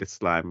he get the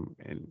slime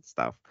and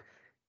stuff.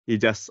 He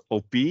just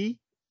OP,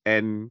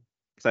 and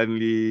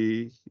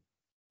suddenly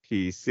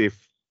he save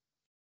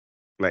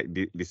like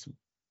this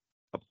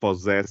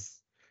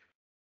possessed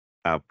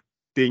uh,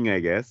 thing, I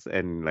guess,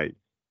 and like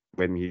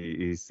when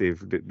he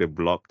saved the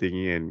blob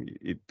thingy and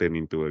it turned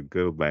into a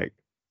girl bag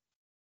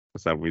for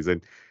some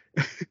reason,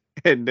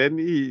 and then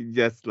he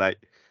just like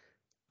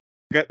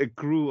got a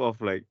crew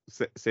of like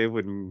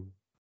seven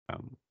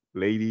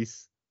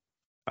ladies,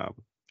 um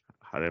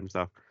harem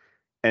stuff,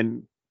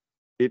 and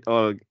it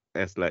all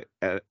as like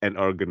an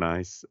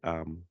organized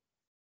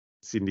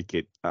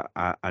syndicate,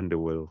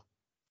 underworld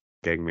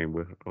gang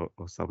member,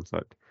 or some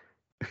sort.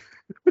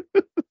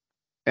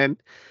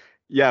 And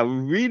yeah,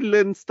 we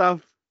learn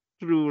stuff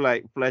through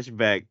like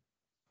flashback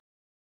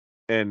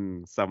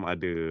and some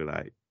other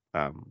like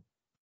um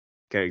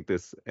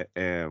characters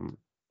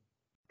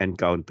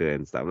encounter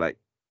and stuff. Like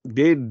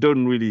they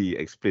don't really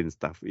explain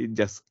stuff. It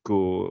just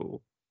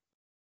go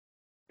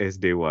as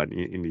they want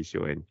in the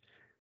show, and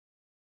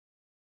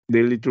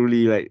they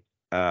literally like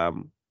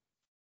um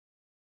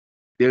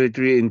they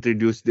literally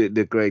introduce the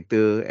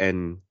character,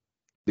 and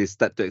they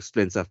start to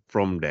explain stuff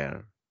from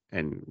there,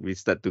 and we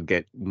start to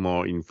get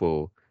more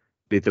info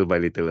little by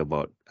little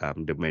about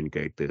the main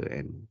character.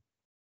 And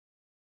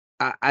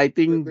I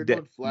They're think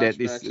doing that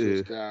is flashbacks to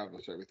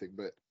establish everything,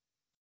 but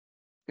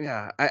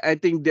yeah, I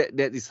think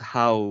that is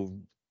how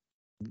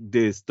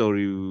the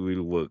story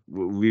will work.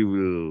 We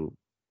will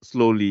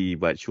slowly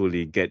but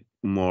surely get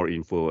more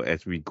info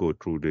as we go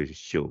through the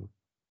show.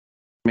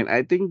 I mean,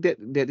 I think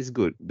that is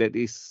good. That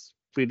is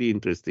pretty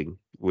interesting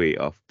way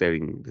of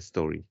telling the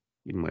story,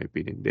 in my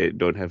opinion. They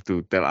don't have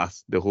to tell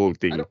us the whole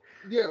I thing don't.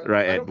 Yeah,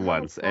 right I at don't have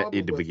a once in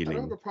problem the with. I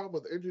don't have beginning. a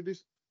problem with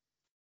introducing.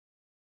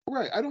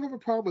 Right, I don't have a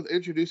problem with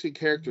introducing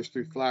characters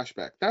through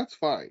flashback. That's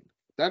fine.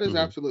 That is Hmm.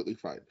 absolutely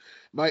fine.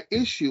 My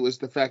issue is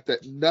the fact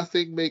that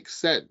nothing makes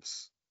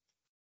sense.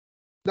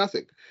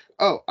 Nothing.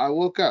 Oh, I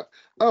woke up.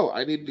 Oh,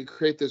 I need to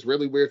create this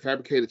really weird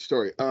fabricated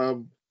story.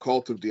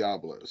 Cult of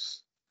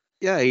Diablos.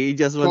 Yeah, he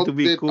just want to Cult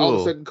be did all of a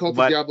cool, sudden Cult of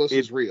but Diablos it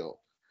is real.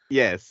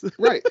 yes,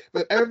 Right.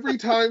 But every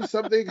time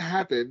something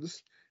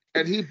happens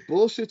and he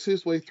bullshits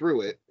his way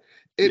through it,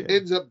 it yeah,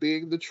 ends up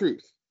being the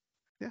truth.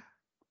 yeah.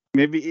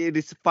 Maybe it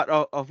is part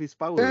of his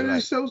power. That is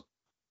Like so.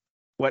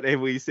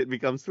 whatever he said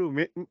becomes true.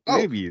 Oh,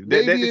 Maybe that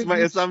maybe is if my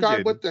you describe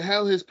assumption. what the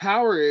hell his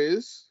power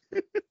is,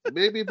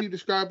 maybe if you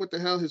describe what the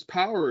hell his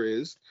power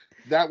is,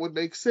 that would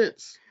make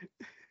sense.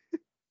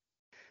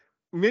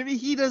 Maybe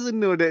he doesn't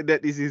know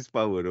that is his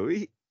power though.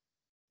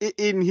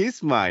 In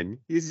his mind,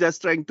 he's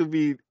just trying to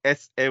be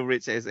as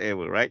average as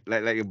ever, right?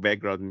 Like a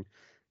background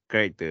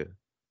character,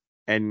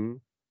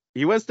 and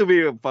he wants to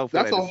be powerful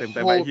That's at the a same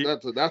time. But whole. he,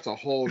 That's a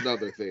whole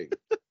nother thing.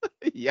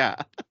 yeah,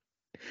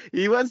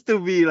 he wants to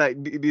be like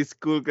this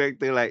cool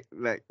character, like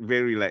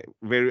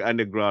very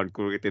underground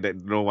cool character that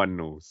no one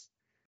knows.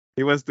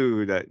 He wants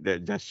to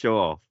that just show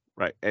off,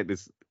 right? At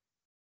this,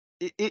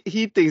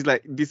 he thinks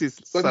like this is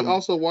But he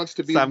also wants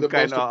to be some the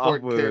kind most of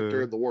important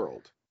character in the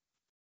world.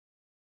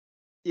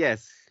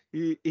 yes.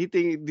 He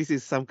think this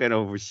is some kind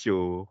of a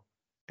show,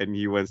 and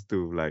he wants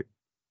to like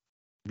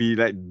be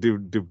like the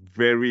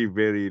very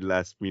very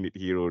last minute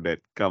hero that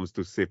comes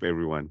to save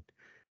everyone.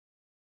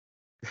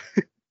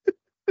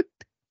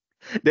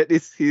 That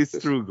is his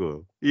Just true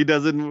goal. He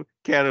doesn't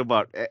care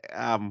about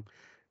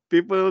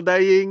people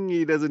dying.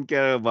 He doesn't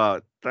care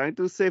about trying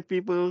to save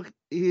people.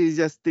 He's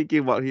just thinking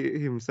about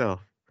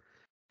himself.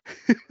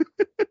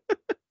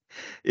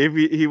 If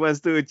he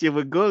wants to achieve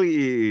a goal,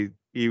 he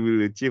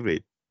will achieve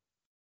it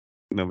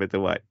no matter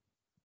what.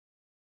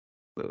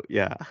 So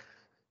yeah,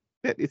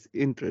 that is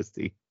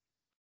interesting.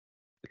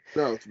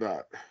 no, it's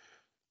not.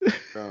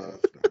 No,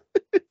 it's not.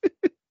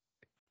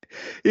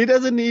 He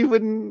doesn't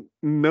even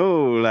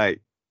know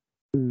like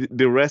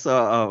the rest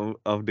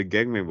of the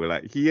gang member.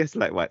 Like he has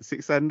like what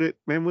 600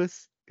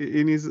 members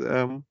in his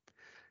uh,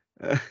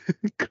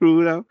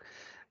 crew now.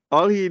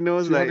 All he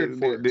knows Two like hundred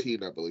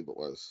fourteen, I believe it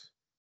was.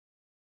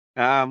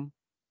 um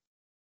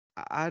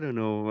I don't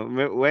know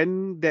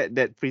when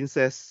that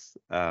princess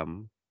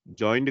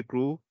joined the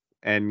crew.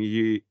 and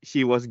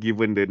she was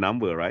given the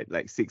number, right?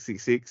 Like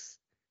 666.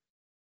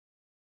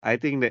 I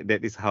think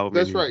that is how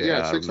That's many right. there Yeah,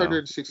 are now.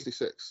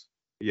 666.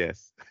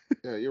 Yes.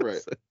 Yeah, you're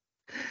right. So,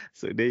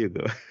 so there you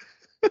go.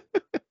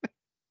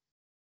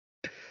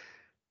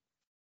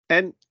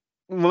 And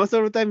most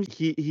of the time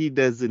he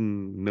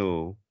doesn't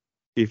know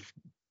if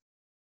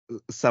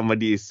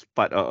somebody is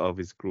part of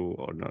his crew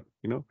or not,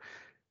 you know?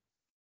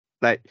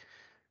 Like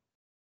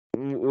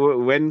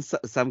when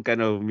some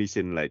kind of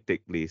mission like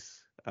take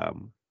place,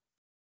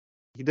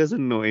 he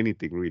doesn't know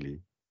anything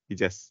really. He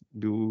just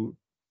do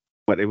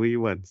whatever he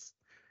wants.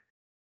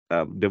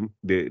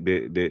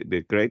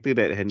 The character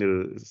that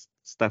handles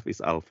stuff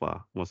is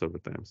Alpha most of the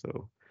time.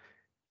 So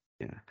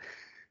yeah.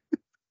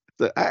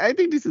 So I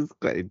think this is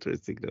quite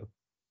interesting though.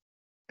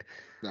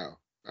 No,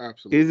 It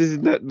absolutely is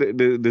not. not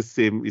the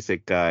same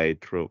isekai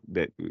trope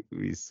that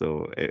we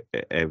saw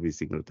every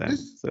single time.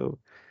 This So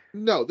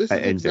No, this I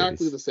is enjoy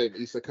exactly this. the same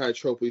isekai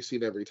trope we've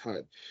seen every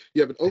time.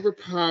 You have an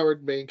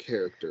overpowered main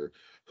character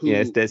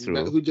Yes, that's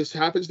true. who just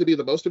happens to be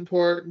the most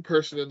important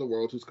person in the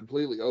world, who's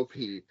completely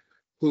OP,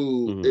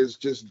 who Hmm. is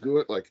just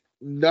good. Like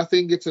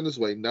nothing gets in his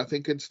way,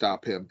 nothing can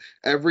stop him.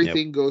 Yep.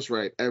 Everything goes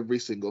right every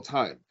single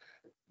time.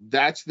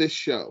 That's this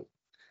show.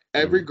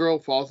 Every Hmm. girl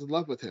falls in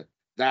love with him.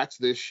 That's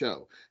this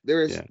show.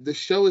 Yeah. The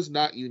show is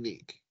not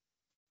unique.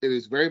 It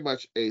is very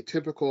much a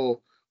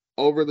typical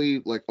overly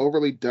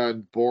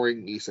done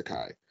boring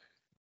isekai.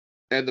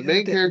 And the Yeah,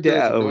 main character they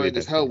is are annoying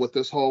as overdone. hell Yes. with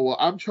this whole, well,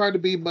 I'm trying to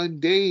be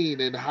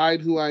mundane and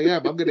hide who I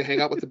am. I'm going to hang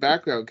out with the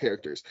background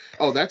characters.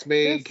 Oh, that's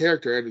main Yes.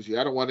 character energy.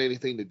 I don't want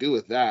anything to do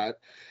with that.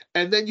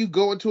 And then you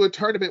go into a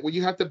tournament where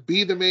you have to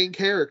be the main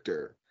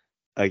character.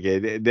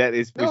 Okay, that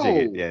is pushing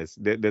it. No, Yes,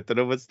 the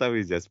tournament stuff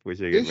is just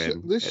pushing it,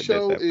 man. this At that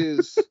show time.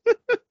 is.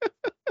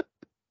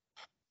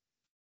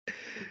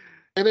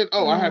 And then,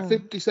 oh, I have Ah,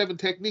 57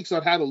 techniques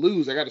on how to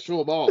lose. I got to show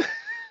them all.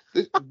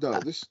 No,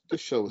 this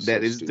show was so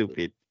that is stupid.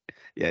 stupid.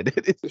 Yeah,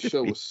 that is This show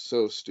stupid. was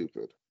so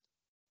stupid.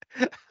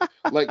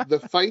 Like the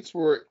fights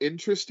were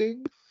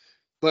interesting,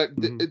 but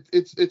Mhm.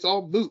 it's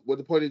all moot when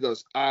the point he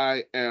goes,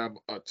 I am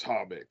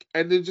atomic,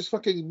 and then just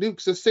fucking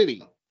nukes a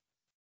city.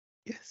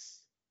 Yes.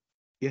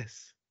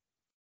 Yes.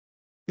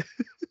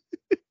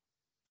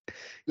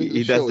 He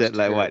This does show is that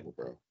like what, terrible,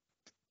 bro.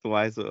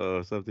 twice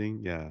or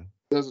something. Yeah.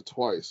 Does it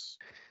twice.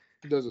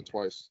 He does it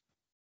twice.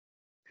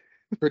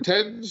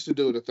 Pretends to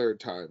do it a third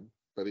time,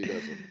 but he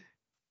doesn't.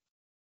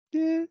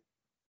 Yeah.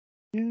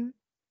 Yeah.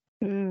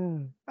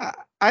 Yeah.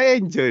 I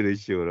enjoy the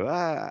show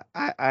though.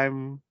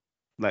 I'm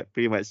like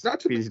pretty much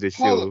Not to finished the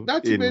Paula, show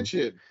not to in.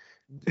 mention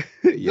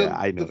Yeah,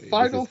 I the know this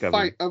final is coming.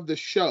 fight of the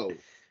show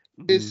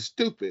is Mhm.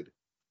 stupid.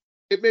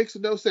 It makes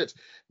no sense.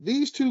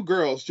 These two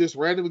girls just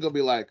randomly gonna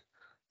be like,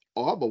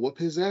 "Oh, I'm gonna whoop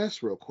his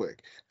ass real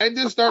quick," and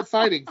just start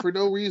fighting for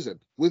no reason,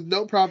 with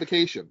no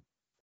provocation.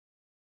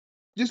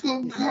 Just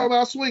gonna Yeah. come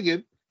out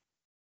swinging,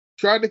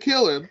 trying to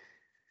kill him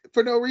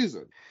for no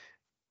reason.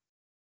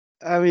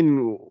 I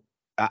mean,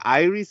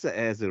 Iris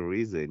has a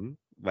reason,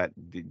 but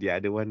the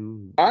other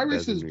one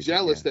Iris doesn't is really.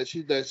 jealous Yeah.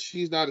 that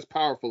she's not as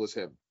powerful as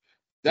him.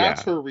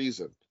 That's Yeah. her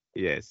reason.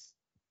 Yes.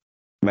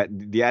 But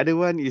the other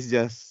one is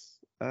just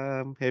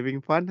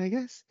having fun, I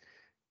guess.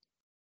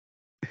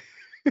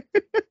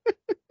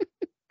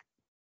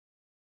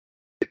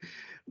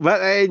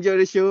 But I enjoy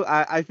the show.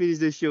 I finished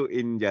the show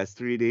in just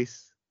 3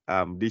 days.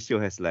 This show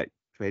has like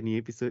 20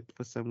 episodes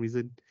for some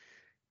reason.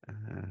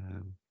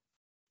 Um,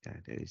 yeah,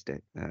 that is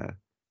that.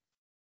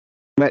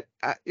 But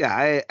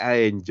yeah, I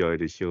enjoy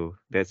the show.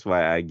 That's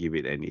why I give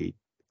it an 8.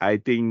 I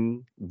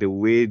think the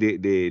way they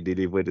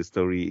deliver the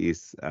story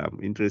is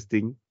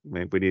interesting. In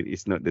my opinion,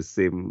 it's not the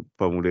same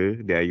formula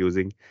they are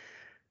using.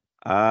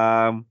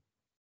 Um,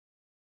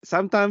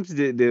 Sometimes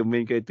the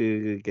main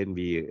character can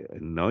be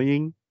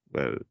annoying.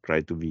 Well,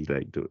 try to be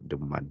like the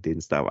mundane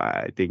stuff.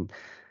 I think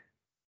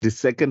the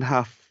second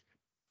half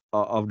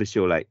of the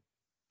show, like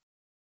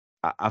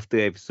after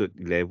episode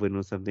 11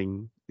 or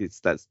something, it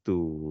starts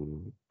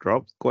to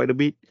drop quite a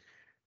bit.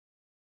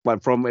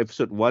 But from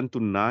episode 1 to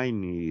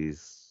 9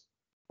 is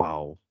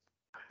wow.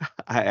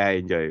 I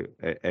enjoy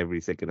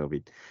every second of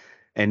it.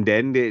 And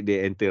then they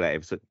enter like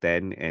episode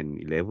 10 and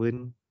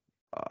 11.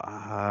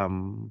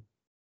 Um,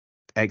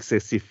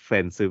 Excessive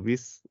fan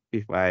service,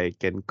 if I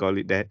can call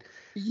it that.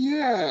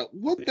 Yeah,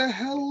 what the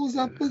hell was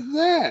up with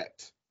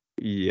that?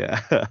 Yeah.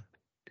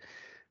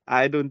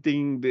 I don't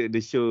think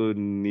the show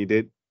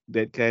needed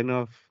that kind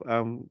of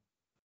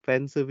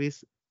fan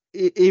service.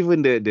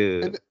 Even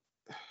And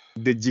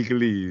the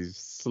jiggly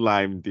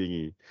slime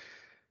thingy,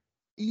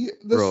 yeah,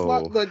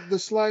 bro. the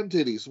slime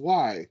titties.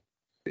 Why?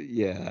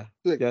 Yeah,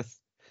 Like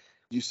just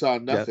you saw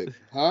just. nothing,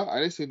 huh? I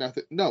didn't see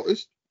nothing. No,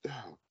 it's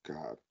oh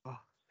god.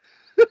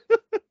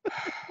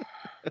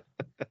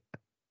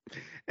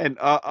 And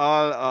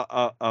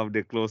all of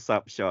the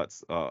close-up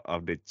shots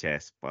of the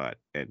chest part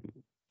and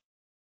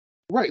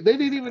Right, they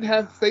didn't even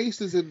have uh,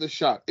 faces in the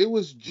shot. It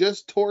was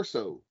just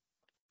torso.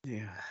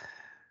 yeah,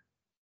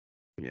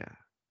 yeah,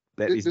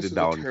 that is the This is a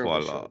terrible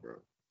downfall show, bro.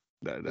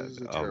 This is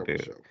a of terrible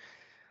show.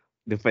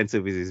 the fan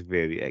service is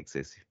very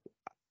excessive.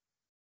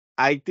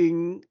 I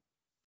think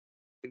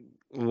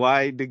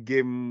why the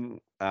game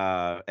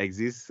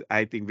exists.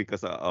 I think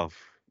because of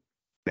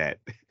that,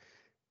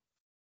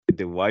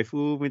 the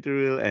waifu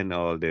material and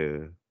all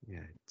the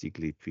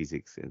jiggly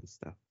physics and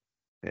stuff.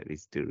 That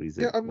is the Yeah,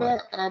 reason I'm why.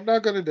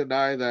 not going to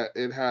deny that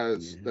it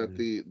has that Yeah.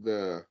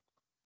 the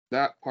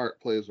that part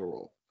plays a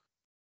role.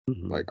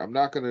 Like Mhm. I'm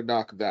not going to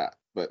knock that,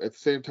 but at the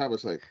same time,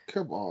 it's like,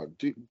 come on,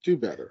 do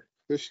better.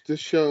 This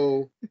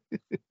show,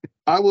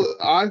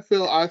 I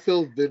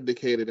feel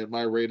vindicated in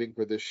my rating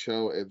for this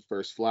show in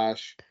First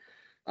Flash.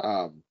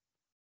 Um,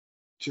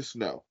 just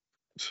no.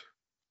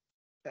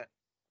 Uh,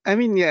 I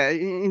mean, yeah,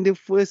 in the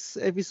first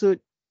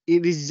episode,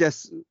 it is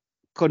just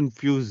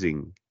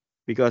confusing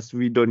because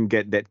we don't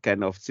get that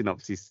kind of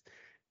synopsis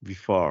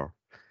before,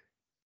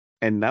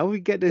 and now we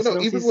get the No,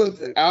 synopsis.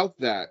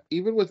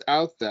 even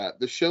without that,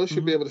 the show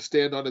should be Mhm. able to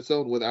stand on its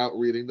own without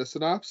reading the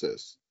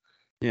synopsis.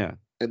 Yeah,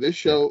 And this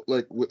yeah. show,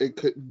 like, it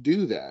couldn't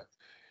do that.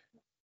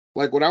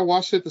 Like when I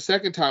watched it the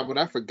second time, when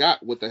I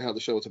forgot what the hell the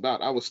show was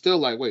about, I was still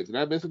like, wait, did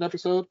I miss an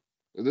episode?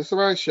 Is this the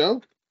right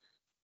show?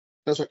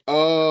 I was like,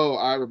 oh,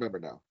 I remember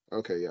now.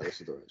 Okay, yeah, this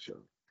is the right show.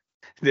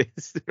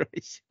 That's the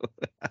right show.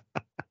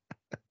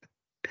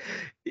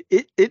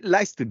 It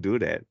likes to do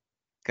that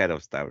kind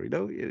of stuff, you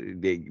know.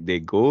 They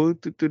go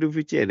to the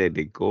future and then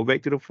they go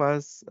back to the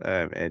past,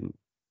 and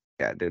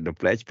yeah, the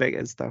flashback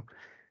and stuff.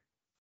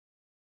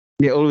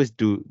 They always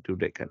do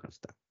that kind of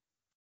stuff.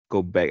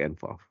 Go back and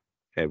forth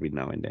every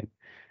now and then.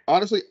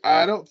 Honestly,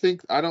 I don't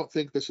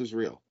think this is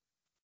real.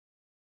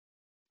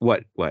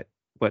 What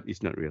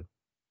is not real?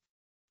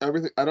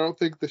 Everything I don't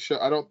think the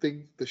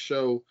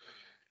show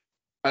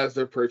as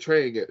they're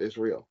portraying it is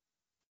real.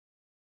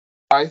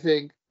 I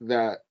think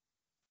that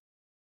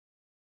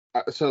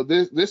so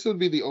this would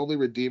be the only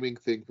redeeming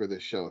thing for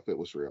this show if it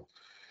was real.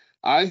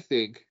 I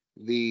think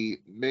the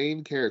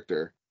main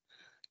character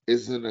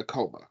is in a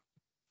coma.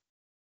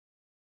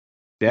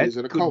 He That is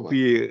in a could coma.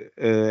 be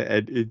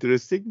an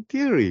interesting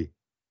theory.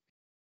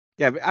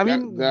 Yeah, but I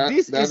mean,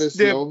 this That is is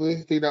the the only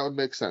thing that would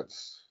make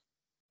sense.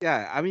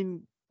 yeah. I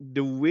mean,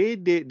 the way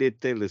they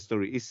tell the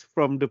story is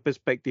from the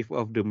perspective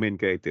of the main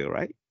character,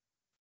 right?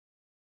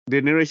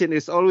 The narration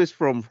is always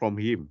from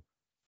him,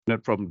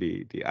 not from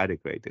the other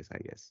characters, I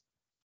guess.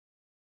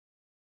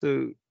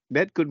 So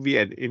that could be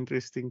an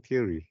interesting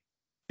theory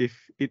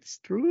if it's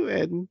true.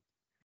 And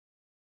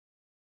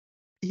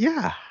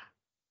yeah,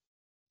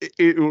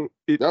 it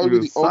That would be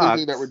will the only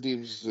thing that sucks.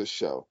 redeems this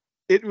show.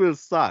 It will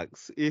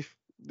sucks if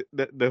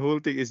the whole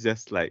thing is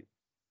just like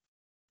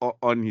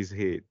on his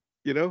head,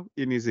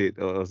 in his head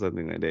or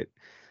something like that.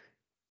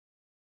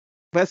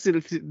 But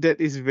still, that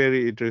is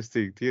very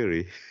interesting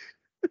theory,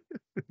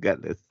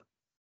 regardless.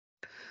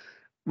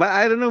 But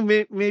I don't know,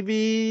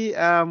 maybe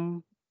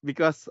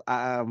because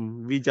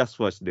we just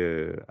watched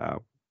the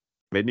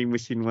vending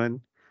machine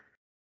one.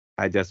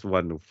 I just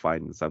want to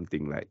find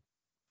something like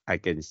I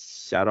can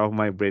shut off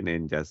my brain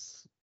and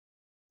just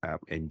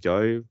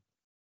enjoy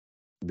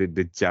the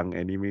junk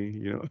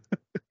anime.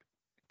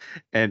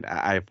 And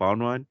I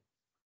found one.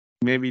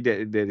 Maybe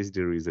that is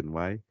the reason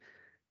why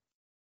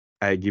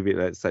I give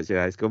it such a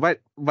high score.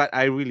 But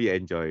I really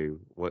enjoy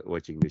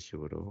watching the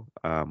show though.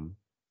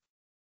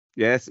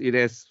 Yes, it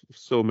has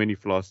so many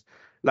flaws.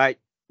 Like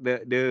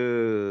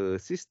the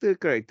sister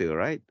character,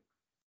 right?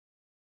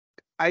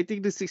 I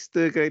think the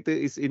sister character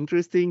is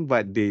interesting,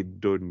 but they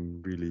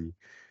don't really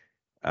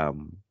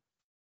um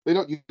They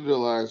don't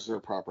utilize her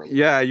properly.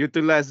 yeah,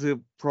 utilize her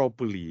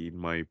properly in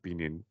my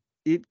opinion.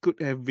 It could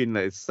have been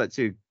like such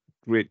a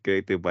great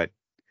character, but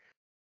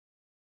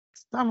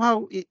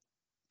somehow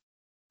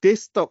they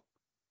stop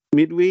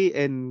midway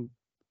and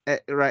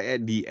right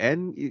at the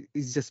end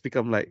it's just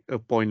become like a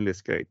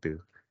pointless character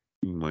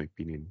in my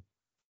opinion.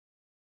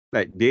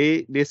 Like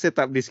they set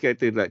up this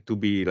character like to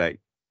be like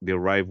the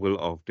rival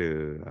of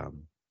the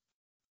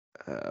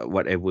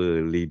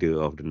whatever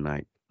leader of the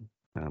night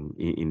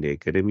in the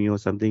academy or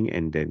something,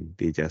 and then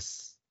they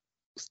just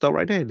stop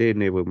right there. They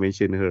never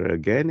mention her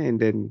again, and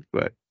then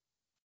but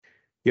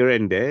here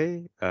and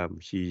there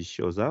she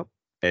shows up,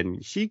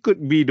 and she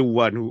could be the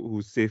one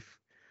who saved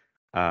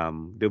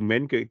the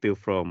main character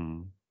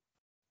from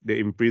the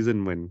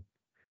imprisonment.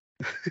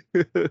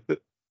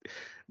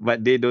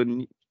 But they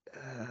don't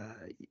uh,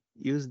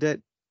 use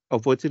that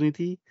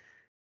opportunity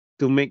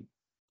to make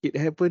it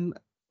happen.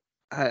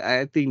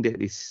 I think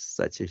that is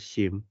such a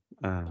shame.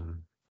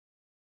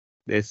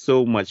 There's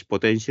so much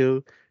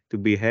potential to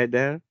be had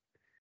there,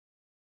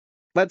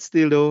 but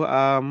still, though,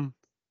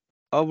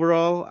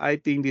 overall, I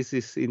think this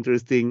is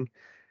interesting.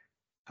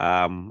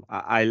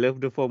 I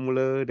love the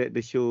formula that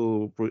the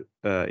show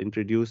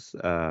introduced.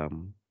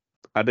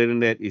 Other than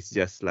that, it's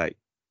just like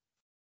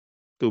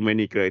too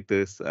many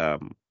characters,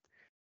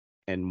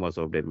 and most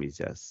of them is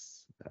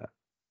just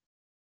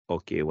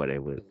okay,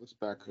 whatever It's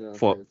background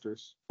for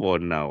characters.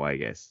 now, I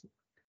guess.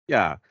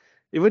 Yeah,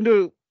 even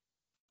though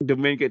the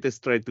main characters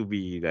try to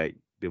be like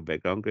the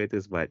background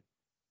characters, but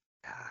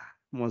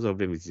most of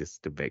them is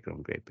just the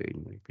background character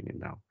in my opinion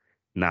now.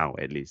 Now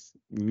at least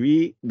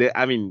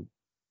I mean,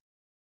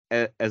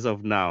 as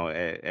of now,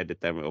 at the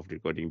time of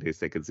recording, the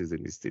second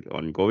season is still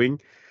ongoing.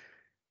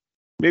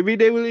 Maybe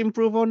they will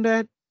improve on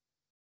that.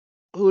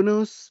 Who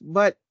knows?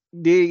 But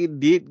they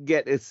did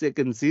get a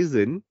second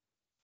season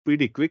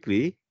pretty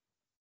quickly.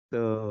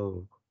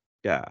 So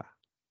yeah,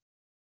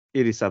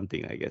 it is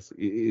something, I guess.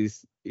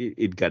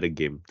 It got a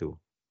game too.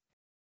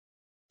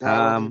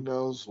 God only Um,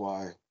 knows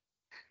why.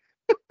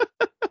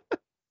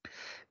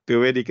 too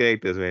many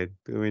characters, man.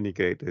 Too many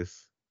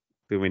characters.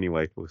 Too many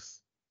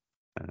waifus.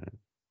 Uh,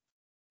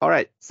 all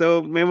right.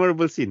 So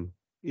memorable scene.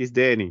 Is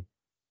there any?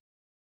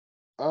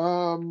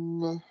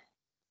 Um,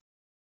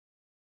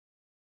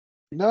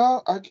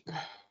 no,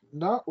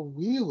 not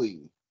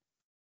really.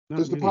 Not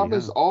Because the really, problem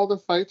is huh? all the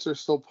fights are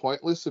so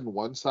pointless and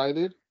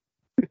one-sided.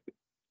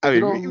 I Like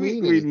they mean, we, don't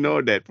we, mean we know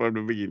anything. that from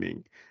the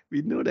beginning.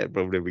 We know that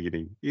from the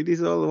beginning. It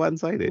is all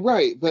one-sided.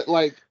 Right, but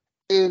like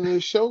in a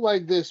show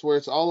like this where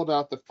it's all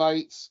about the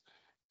fights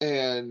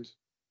and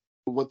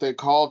what they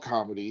call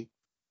comedy,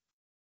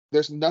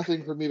 there's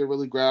nothing for me to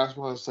really grasp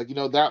on. It's like,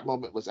 that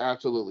moment was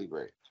absolutely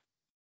great.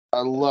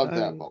 I love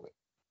that I, moment.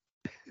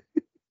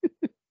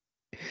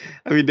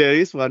 I mean, there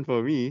is one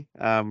for me.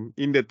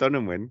 In the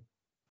tournament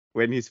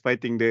when he's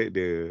fighting the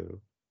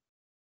dude,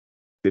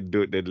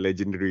 the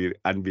legendary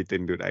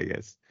unbeaten dude, I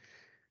guess.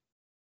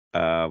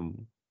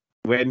 Um,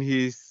 when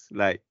he's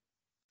like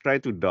try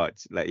to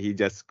dodge, like he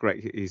just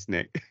cracked his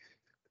neck,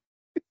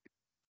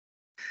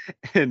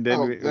 and then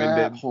Oh, when that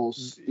that whole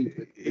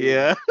stupid thing.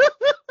 yeah,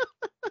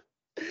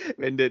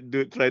 when that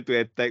dude tried to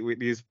attack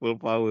with his full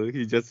power,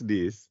 he just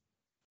this.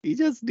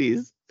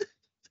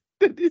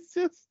 That is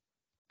just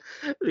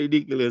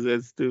ridiculous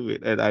and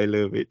stupid, and I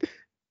love it.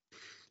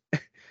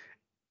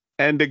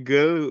 And the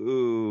girl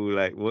who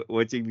like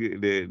watching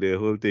the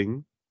whole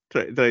thing,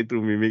 try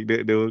to mimic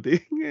the whole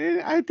thing.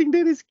 I think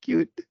that is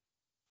cute.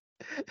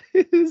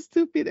 It is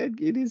stupid and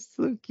it is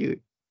so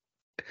cute.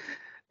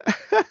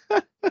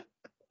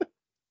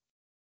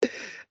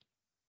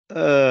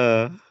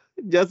 uh,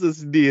 just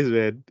as this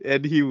man,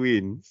 and he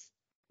wins.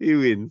 He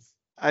wins.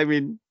 I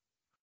mean,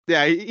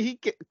 yeah,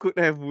 could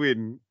have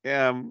win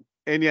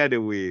any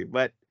other way,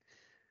 but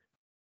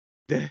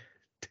the,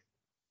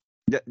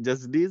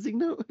 just this,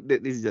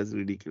 that is just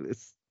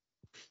ridiculous.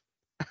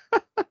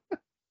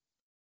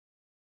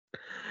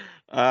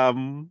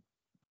 Um,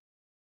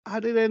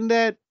 other than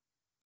that,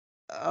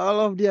 all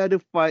of the other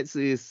fights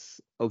is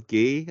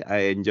okay.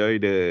 I enjoy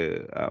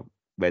the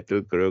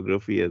battle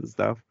choreography and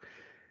stuff.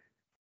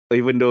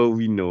 Even though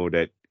we know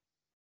that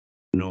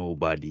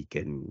nobody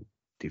can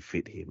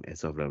defeat him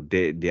as of now,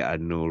 there are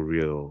no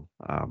real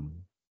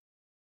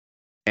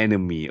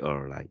enemy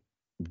or like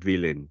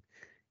villain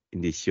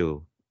in the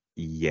show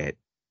yet.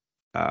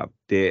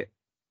 They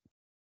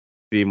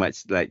pretty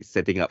much like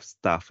setting up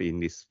stuff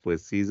in this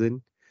first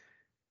season,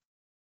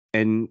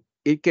 and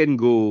it can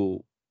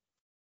go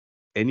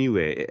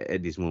anywhere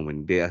at this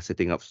moment. They are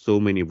setting up so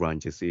many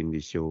branches in the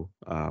show.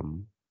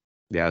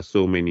 There are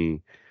so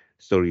many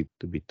story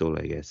to be told,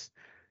 I guess.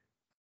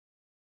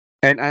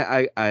 And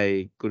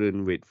I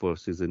couldn't wait for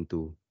season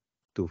two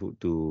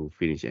to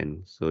finish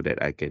and so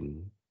that I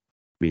can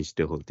binge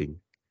the whole thing.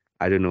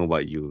 I don't know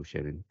about you,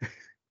 Sharon.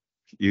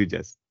 You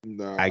just, I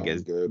Nah, I'm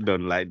guess, good.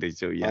 don't like the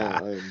show. Yeah,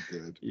 I am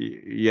good.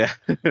 Yeah,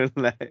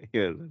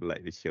 you don't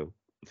like the show.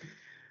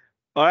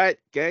 All right,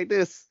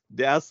 characters.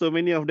 There are so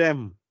many of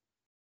them.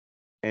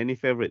 Any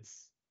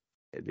favorites?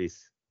 At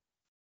least.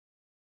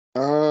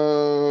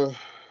 Uh,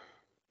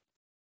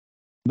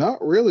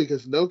 Not really,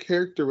 because no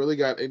character really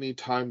got any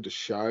time to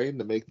shine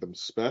to make them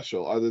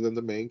special other than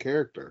the main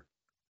character.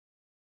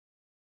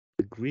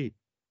 Agreed.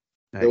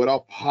 They Like, would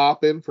all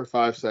pop in for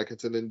 5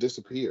 seconds and then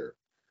disappear.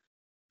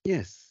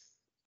 yes,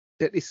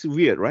 that is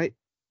weird, right?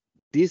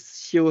 This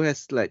show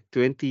has like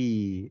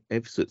 20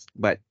 episodes,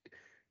 but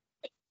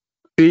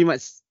pretty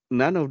much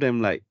none of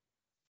them like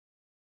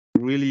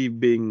really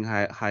being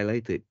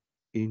highlighted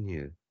in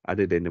here,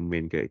 other than the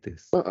main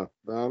characters. Not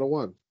a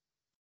one.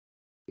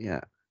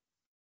 Yeah,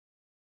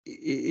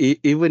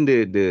 even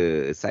the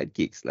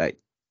sidekicks, like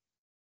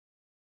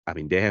I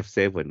mean, they have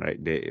seven,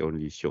 right? They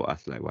only show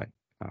us like what,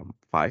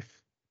 five,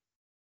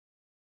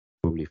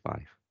 probably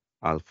five: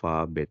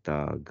 alpha,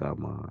 beta,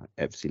 gamma,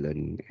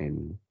 epsilon,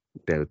 and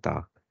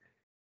delta.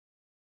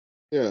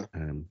 Yeah,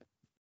 Um,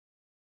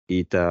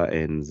 Eta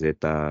and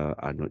zeta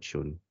are not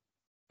shown,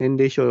 and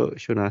they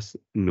shown us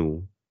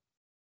no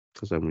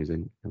for some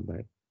reason,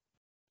 but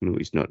no,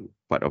 it's not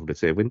part of the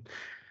seven.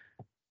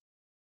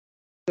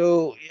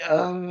 So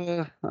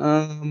yeah,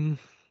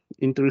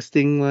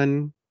 interesting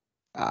one.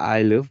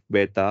 I love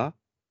Beta.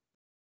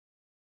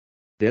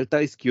 Delta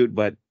is cute,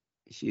 but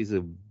she's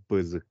a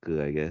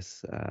berserker, I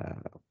guess.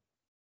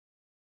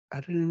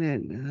 Other than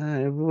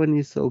that, everyone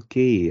is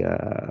okay.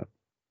 Yeah,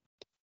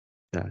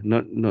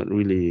 not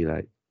really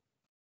like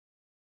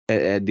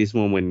at this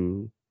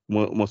moment.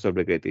 Most of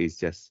the character is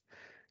just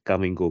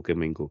come and go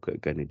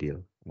kind of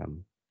deal.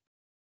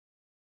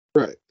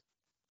 right.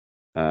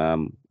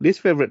 This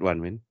favorite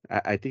one, man.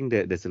 I think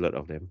that there's a lot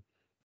of them.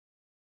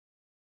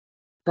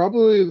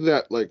 Probably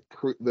that like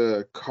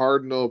the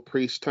cardinal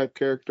priest type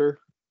character,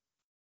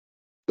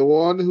 the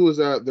one who was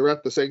they're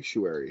at the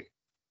sanctuary.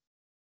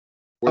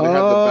 where they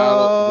have the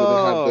battle, where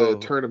they have the Oh,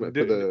 tournament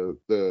for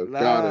the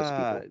goddess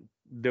people.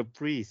 the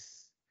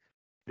priest,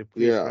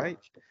 Yeah. right?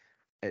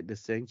 At the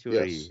Yes.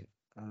 sanctuary.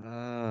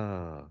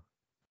 Ah,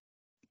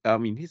 I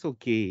mean, he's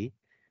okay.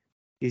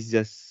 He's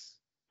just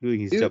doing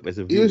his He job as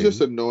a he was just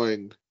villain.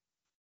 annoying.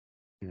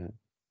 Yeah.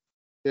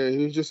 Yeah,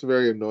 he was just a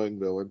very annoying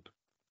villain.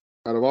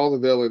 Out of all the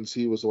villains,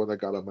 he was the one that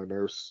got on my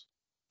nerves.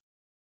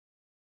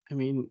 I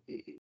mean,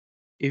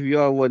 if you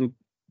are want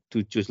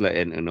to choose like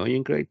an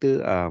annoying character,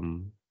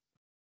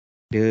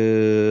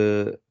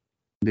 the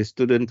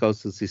student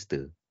council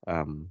sister,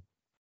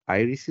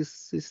 Iris's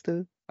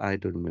sister, I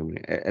don't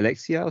remember,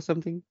 Alexia or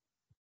something.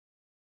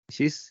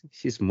 She's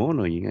more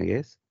annoying, I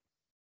guess.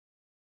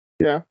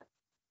 Yeah.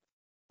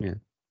 Yeah.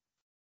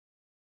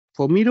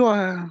 For me though,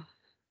 I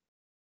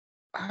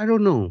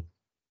don't know.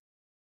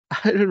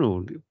 I don't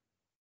know.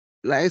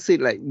 Like I said,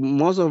 like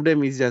most of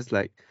them is just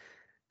like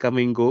come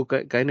and go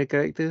kind of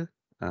character.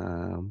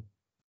 Um,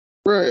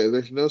 Right.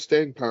 There's no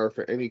staying power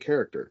for any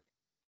character.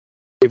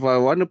 if I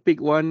want to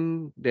pick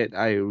one that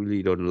I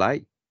really don't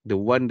like, the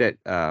one that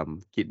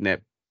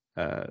kidnapped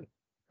uh,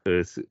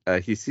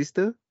 his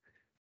sister,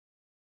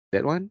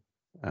 that one.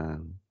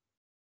 Um,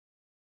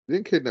 He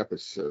didn't kidnap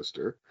his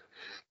sister.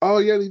 Oh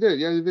yeah, he did.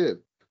 Yeah, he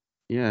did.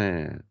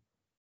 yeah,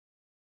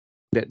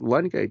 that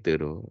one character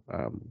though.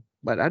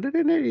 But other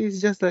than that, it's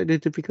just like the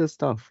typical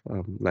stuff.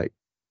 Like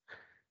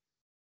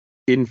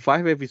in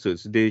 5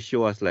 episodes, they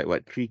show us like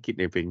what, three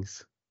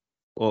kidnappings,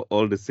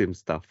 all the same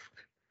stuff.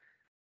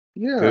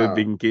 Girl Yeah.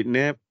 being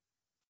kidnapped,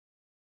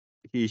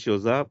 he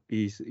shows up,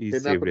 he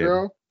Kidnap saved a them.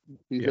 girl.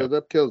 He Yeah, shows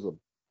up, kills him.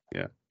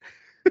 yeah.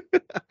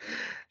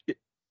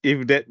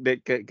 If that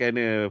kind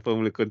of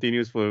formula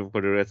continues for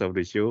the rest of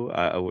the show,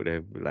 I would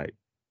have like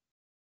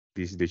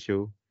this the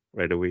show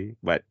right away.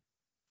 But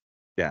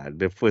yeah,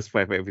 the first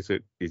 5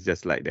 episodes is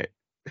just like that.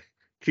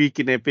 Three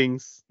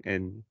kidnappings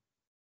and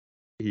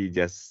he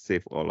just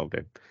saved all of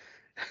them.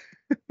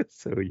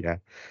 So yeah.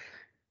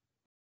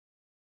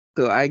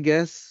 So I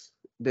guess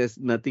there's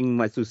nothing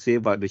much to say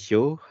about the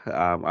show.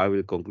 I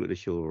will conclude the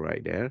show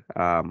right there.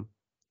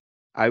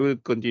 I will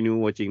continue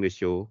watching the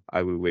show.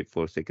 I will wait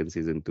for second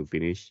season to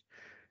finish.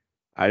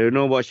 I don't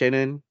know about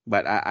Shannon,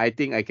 but I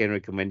think I can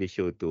recommend the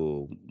show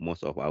to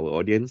most of our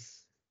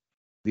audience.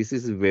 This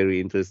is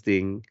very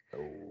interesting.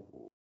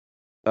 Oh.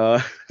 Uh,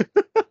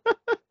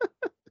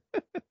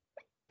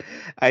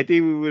 I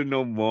think we will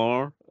know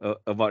more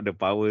about the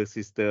power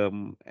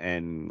system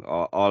and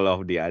all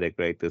of the other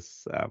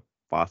characters'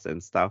 past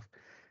and stuff.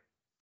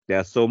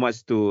 There's so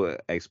much to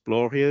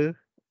explore here.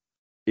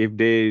 If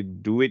they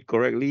do it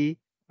correctly,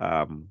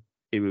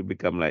 it will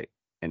become like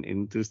an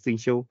interesting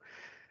show.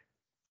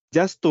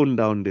 Just tone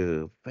down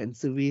the fan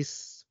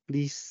service,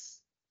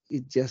 please.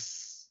 It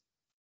just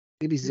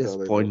it is You know just they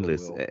never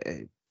pointless.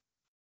 will.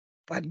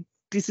 But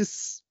this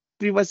is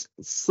pretty much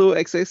so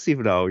excessive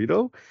now.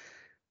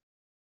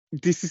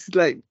 This is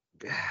like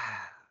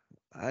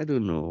I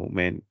don't know,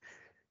 man.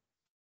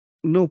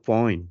 No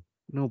point.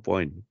 No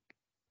point.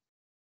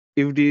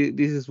 If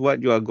this is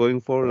what you are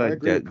going for, I like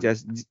agree with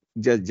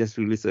you. just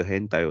release a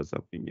hentai or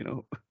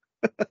something.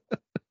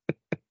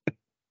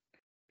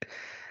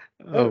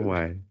 Oh I,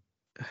 my.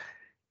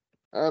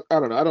 I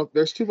don't know. I don't.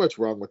 There's too much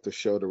wrong with the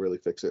show to really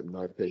fix it, in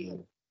my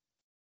opinion.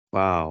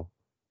 Wow.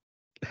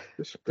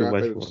 Just Too scrap it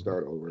much and fun.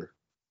 start over.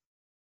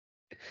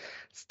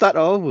 Start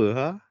over,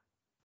 huh?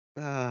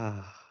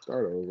 Ah.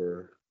 Start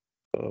over.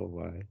 Oh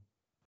my.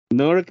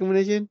 No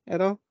recommendation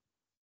at all?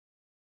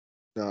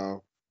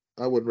 No,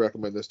 I wouldn't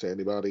recommend this to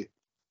anybody.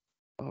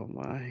 Oh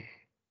my.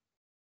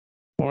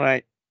 All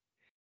right.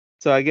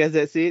 So I guess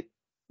that's it.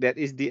 That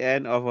is the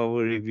end of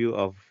our review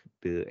of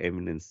the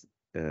Eminence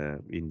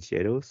in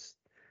Shadows.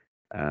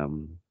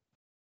 Um,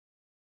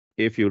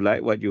 if you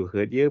like what you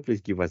heard here,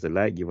 please give us a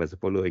like, give us a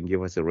follow, and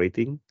give us a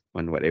rating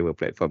on whatever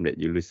platform that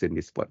you listen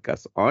this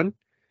podcast on.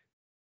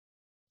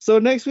 So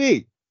next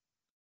week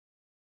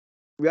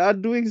we are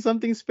doing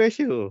something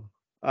special.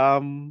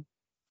 Um,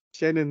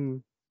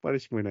 Shannon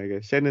punishment, I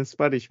guess. Shannon's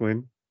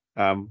punishment.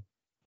 Um,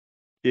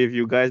 if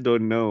you guys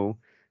don't know,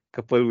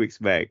 couple weeks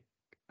back,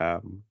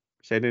 um,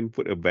 Shannon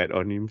put a bet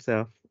on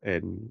himself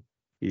and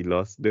he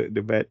lost the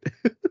bet.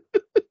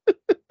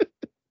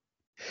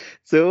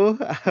 So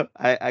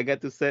I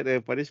got to set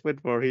a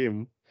punishment for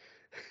him.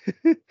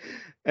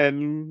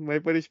 And my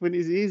punishment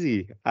is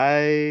easy.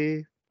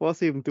 I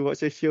force him to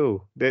watch a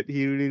show that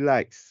he really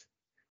likes.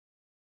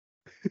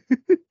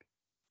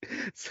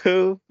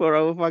 So for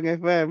our Fang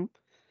FM,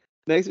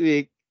 next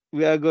week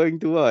we are going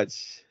to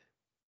watch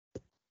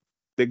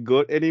the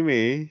GOAT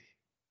anime,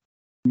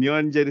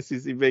 Neon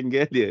Genesis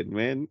Evangelion,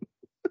 man.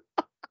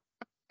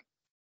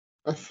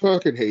 I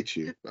fucking hate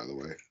you, by the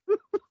way.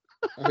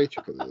 I hate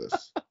you for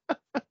this.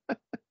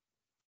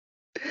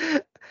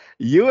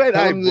 You and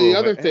Tell I him the both.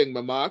 other thing,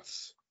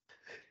 Mamats.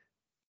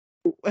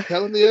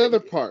 Tell him the other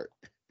part.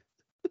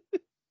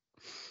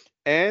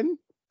 and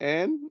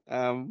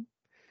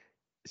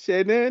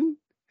Shannon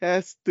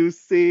has to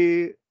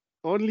say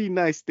only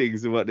nice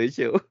things about the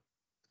show.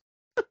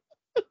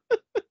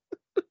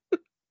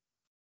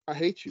 I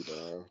hate you,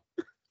 bro.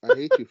 I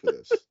hate you for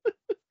this.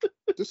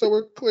 Just so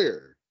we're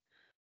clear.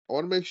 I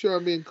want to make sure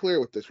I'm being clear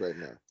with this right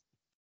now.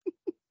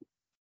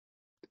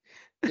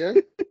 Yeah?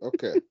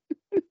 Okay.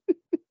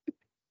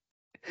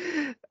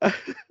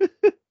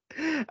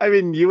 I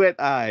mean, you and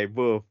I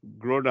both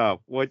grown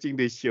up watching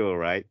this show,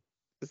 right?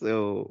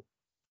 So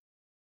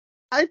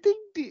I think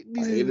I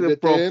this is hated a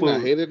it then. I proper.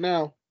 hate it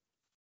now.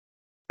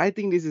 I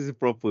think this is a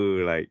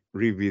proper like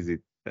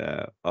revisit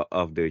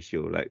of the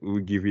show. Like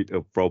we give it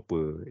a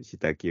proper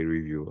Shiitake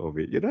review of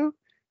it. You know,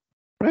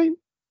 right?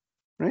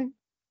 Right?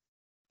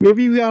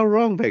 Maybe we are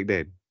wrong back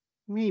then.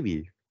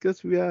 Maybe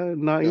because we are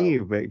No.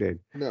 naive back then.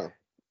 No.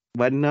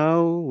 But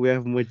now we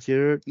have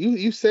matured.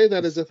 You say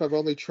that as if I've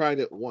only tried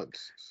it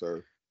once,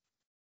 sir.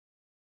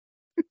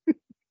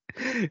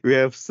 We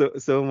have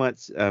so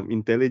much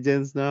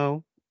intelligence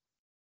now.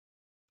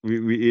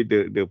 We eat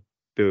the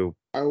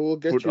I will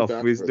fruit get you of back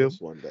for wisdom.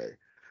 this one day.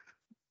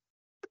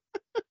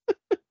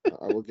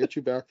 I will get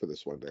you back for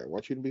this one day. I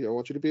want you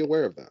to be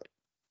aware of that.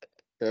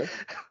 Okay?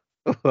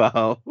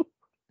 Wow.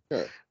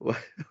 Okay. Wow.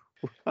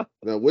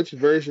 Now, which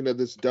version of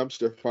this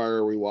dumpster fire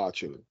are we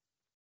watching?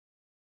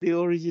 The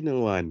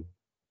original one.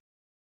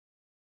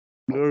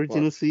 The Oh, fuck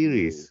original you.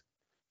 series.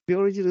 The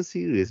original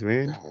series,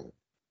 man. God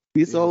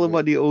It's all damn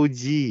about it. the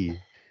OG.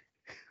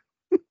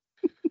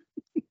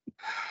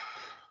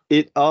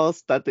 It all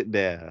started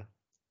there.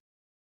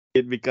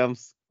 It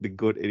becomes the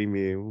good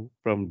anime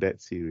from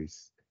that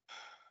series.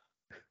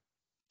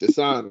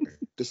 Dishonor.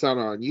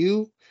 Dishonor on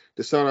you.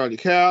 Dishonor on your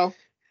cow.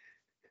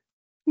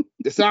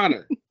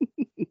 Dishonor.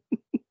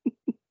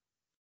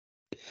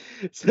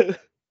 So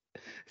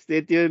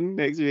stay tuned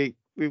next week,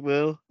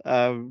 people.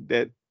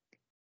 That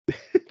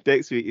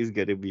next week is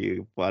gonna be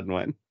a fun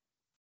one.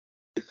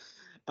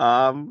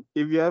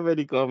 If you have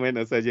any comment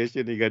or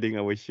suggestion regarding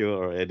our show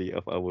or any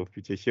of our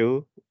future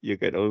show, you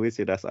can always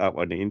hit us up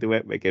on the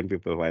interweb. Where can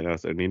people find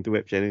us on the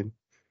interweb channel?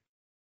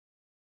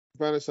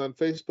 Find us on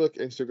Facebook,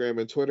 Instagram,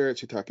 and Twitter at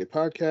Shiitake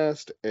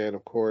Podcast. And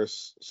of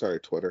course,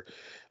 sorry, Twitter.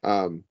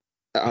 Um,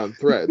 on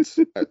threads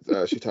at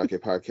Shiitake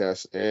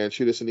Podcast. And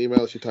shoot us an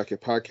email at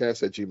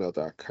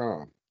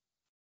shiitakepodcast@gmail.com.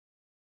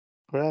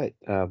 All right.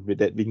 With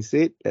that being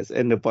said, let's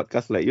end the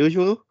podcast like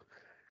usual.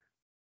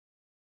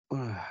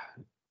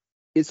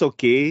 It's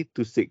okay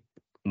to seek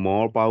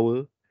more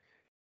power,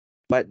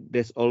 but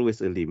there's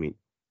always a limit,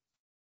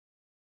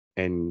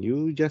 and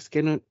you just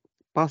cannot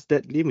pass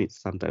that limit.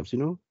 Sometimes,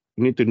 you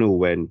need to know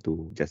when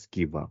to just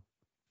give up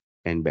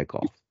and back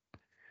off.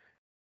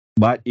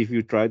 But if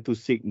you try to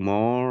seek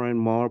more and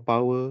more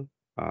power,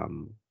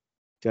 um,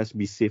 just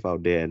be safe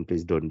out there and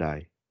please don't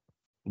die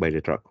by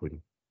the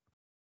raccoon.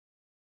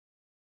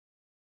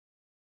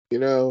 You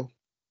know,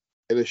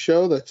 in a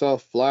show that's all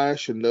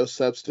flash and no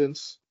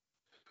substance,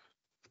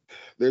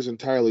 there's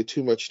entirely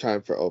too much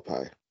time for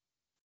Opie.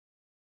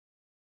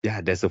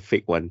 Yeah, there's a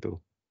fake one too.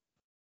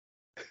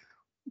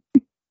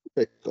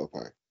 Fake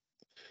Opie.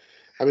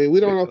 I mean, we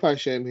don't Like Opie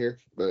shame here,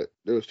 but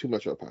there was too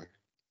much Opie.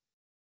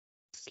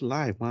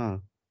 slime, huh?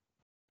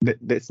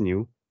 That's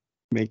new.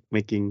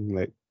 Making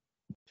like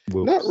Not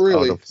boobs out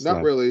really. of Not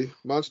slime. really.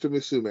 Monster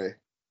Musume.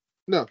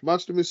 No,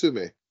 Monster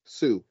Musume.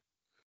 Sue.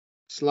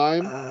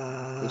 Slime.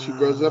 When she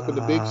grows up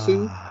into Big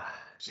Sue, Uh,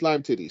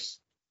 slime titties.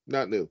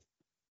 Not new.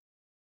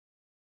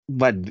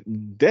 but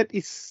that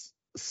is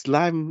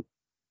slime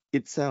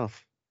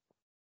itself.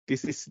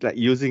 This is like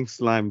using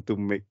slime to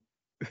make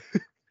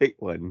fake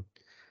one.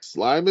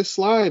 Slime is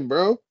slime,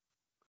 bro.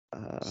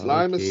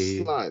 Slime is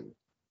Okay. slime.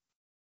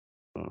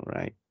 All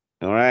right.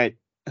 All right.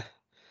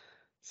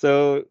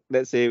 So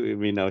let's say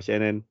we know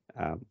Shannon.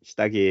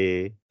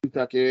 Shitake.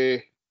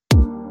 Shiitake.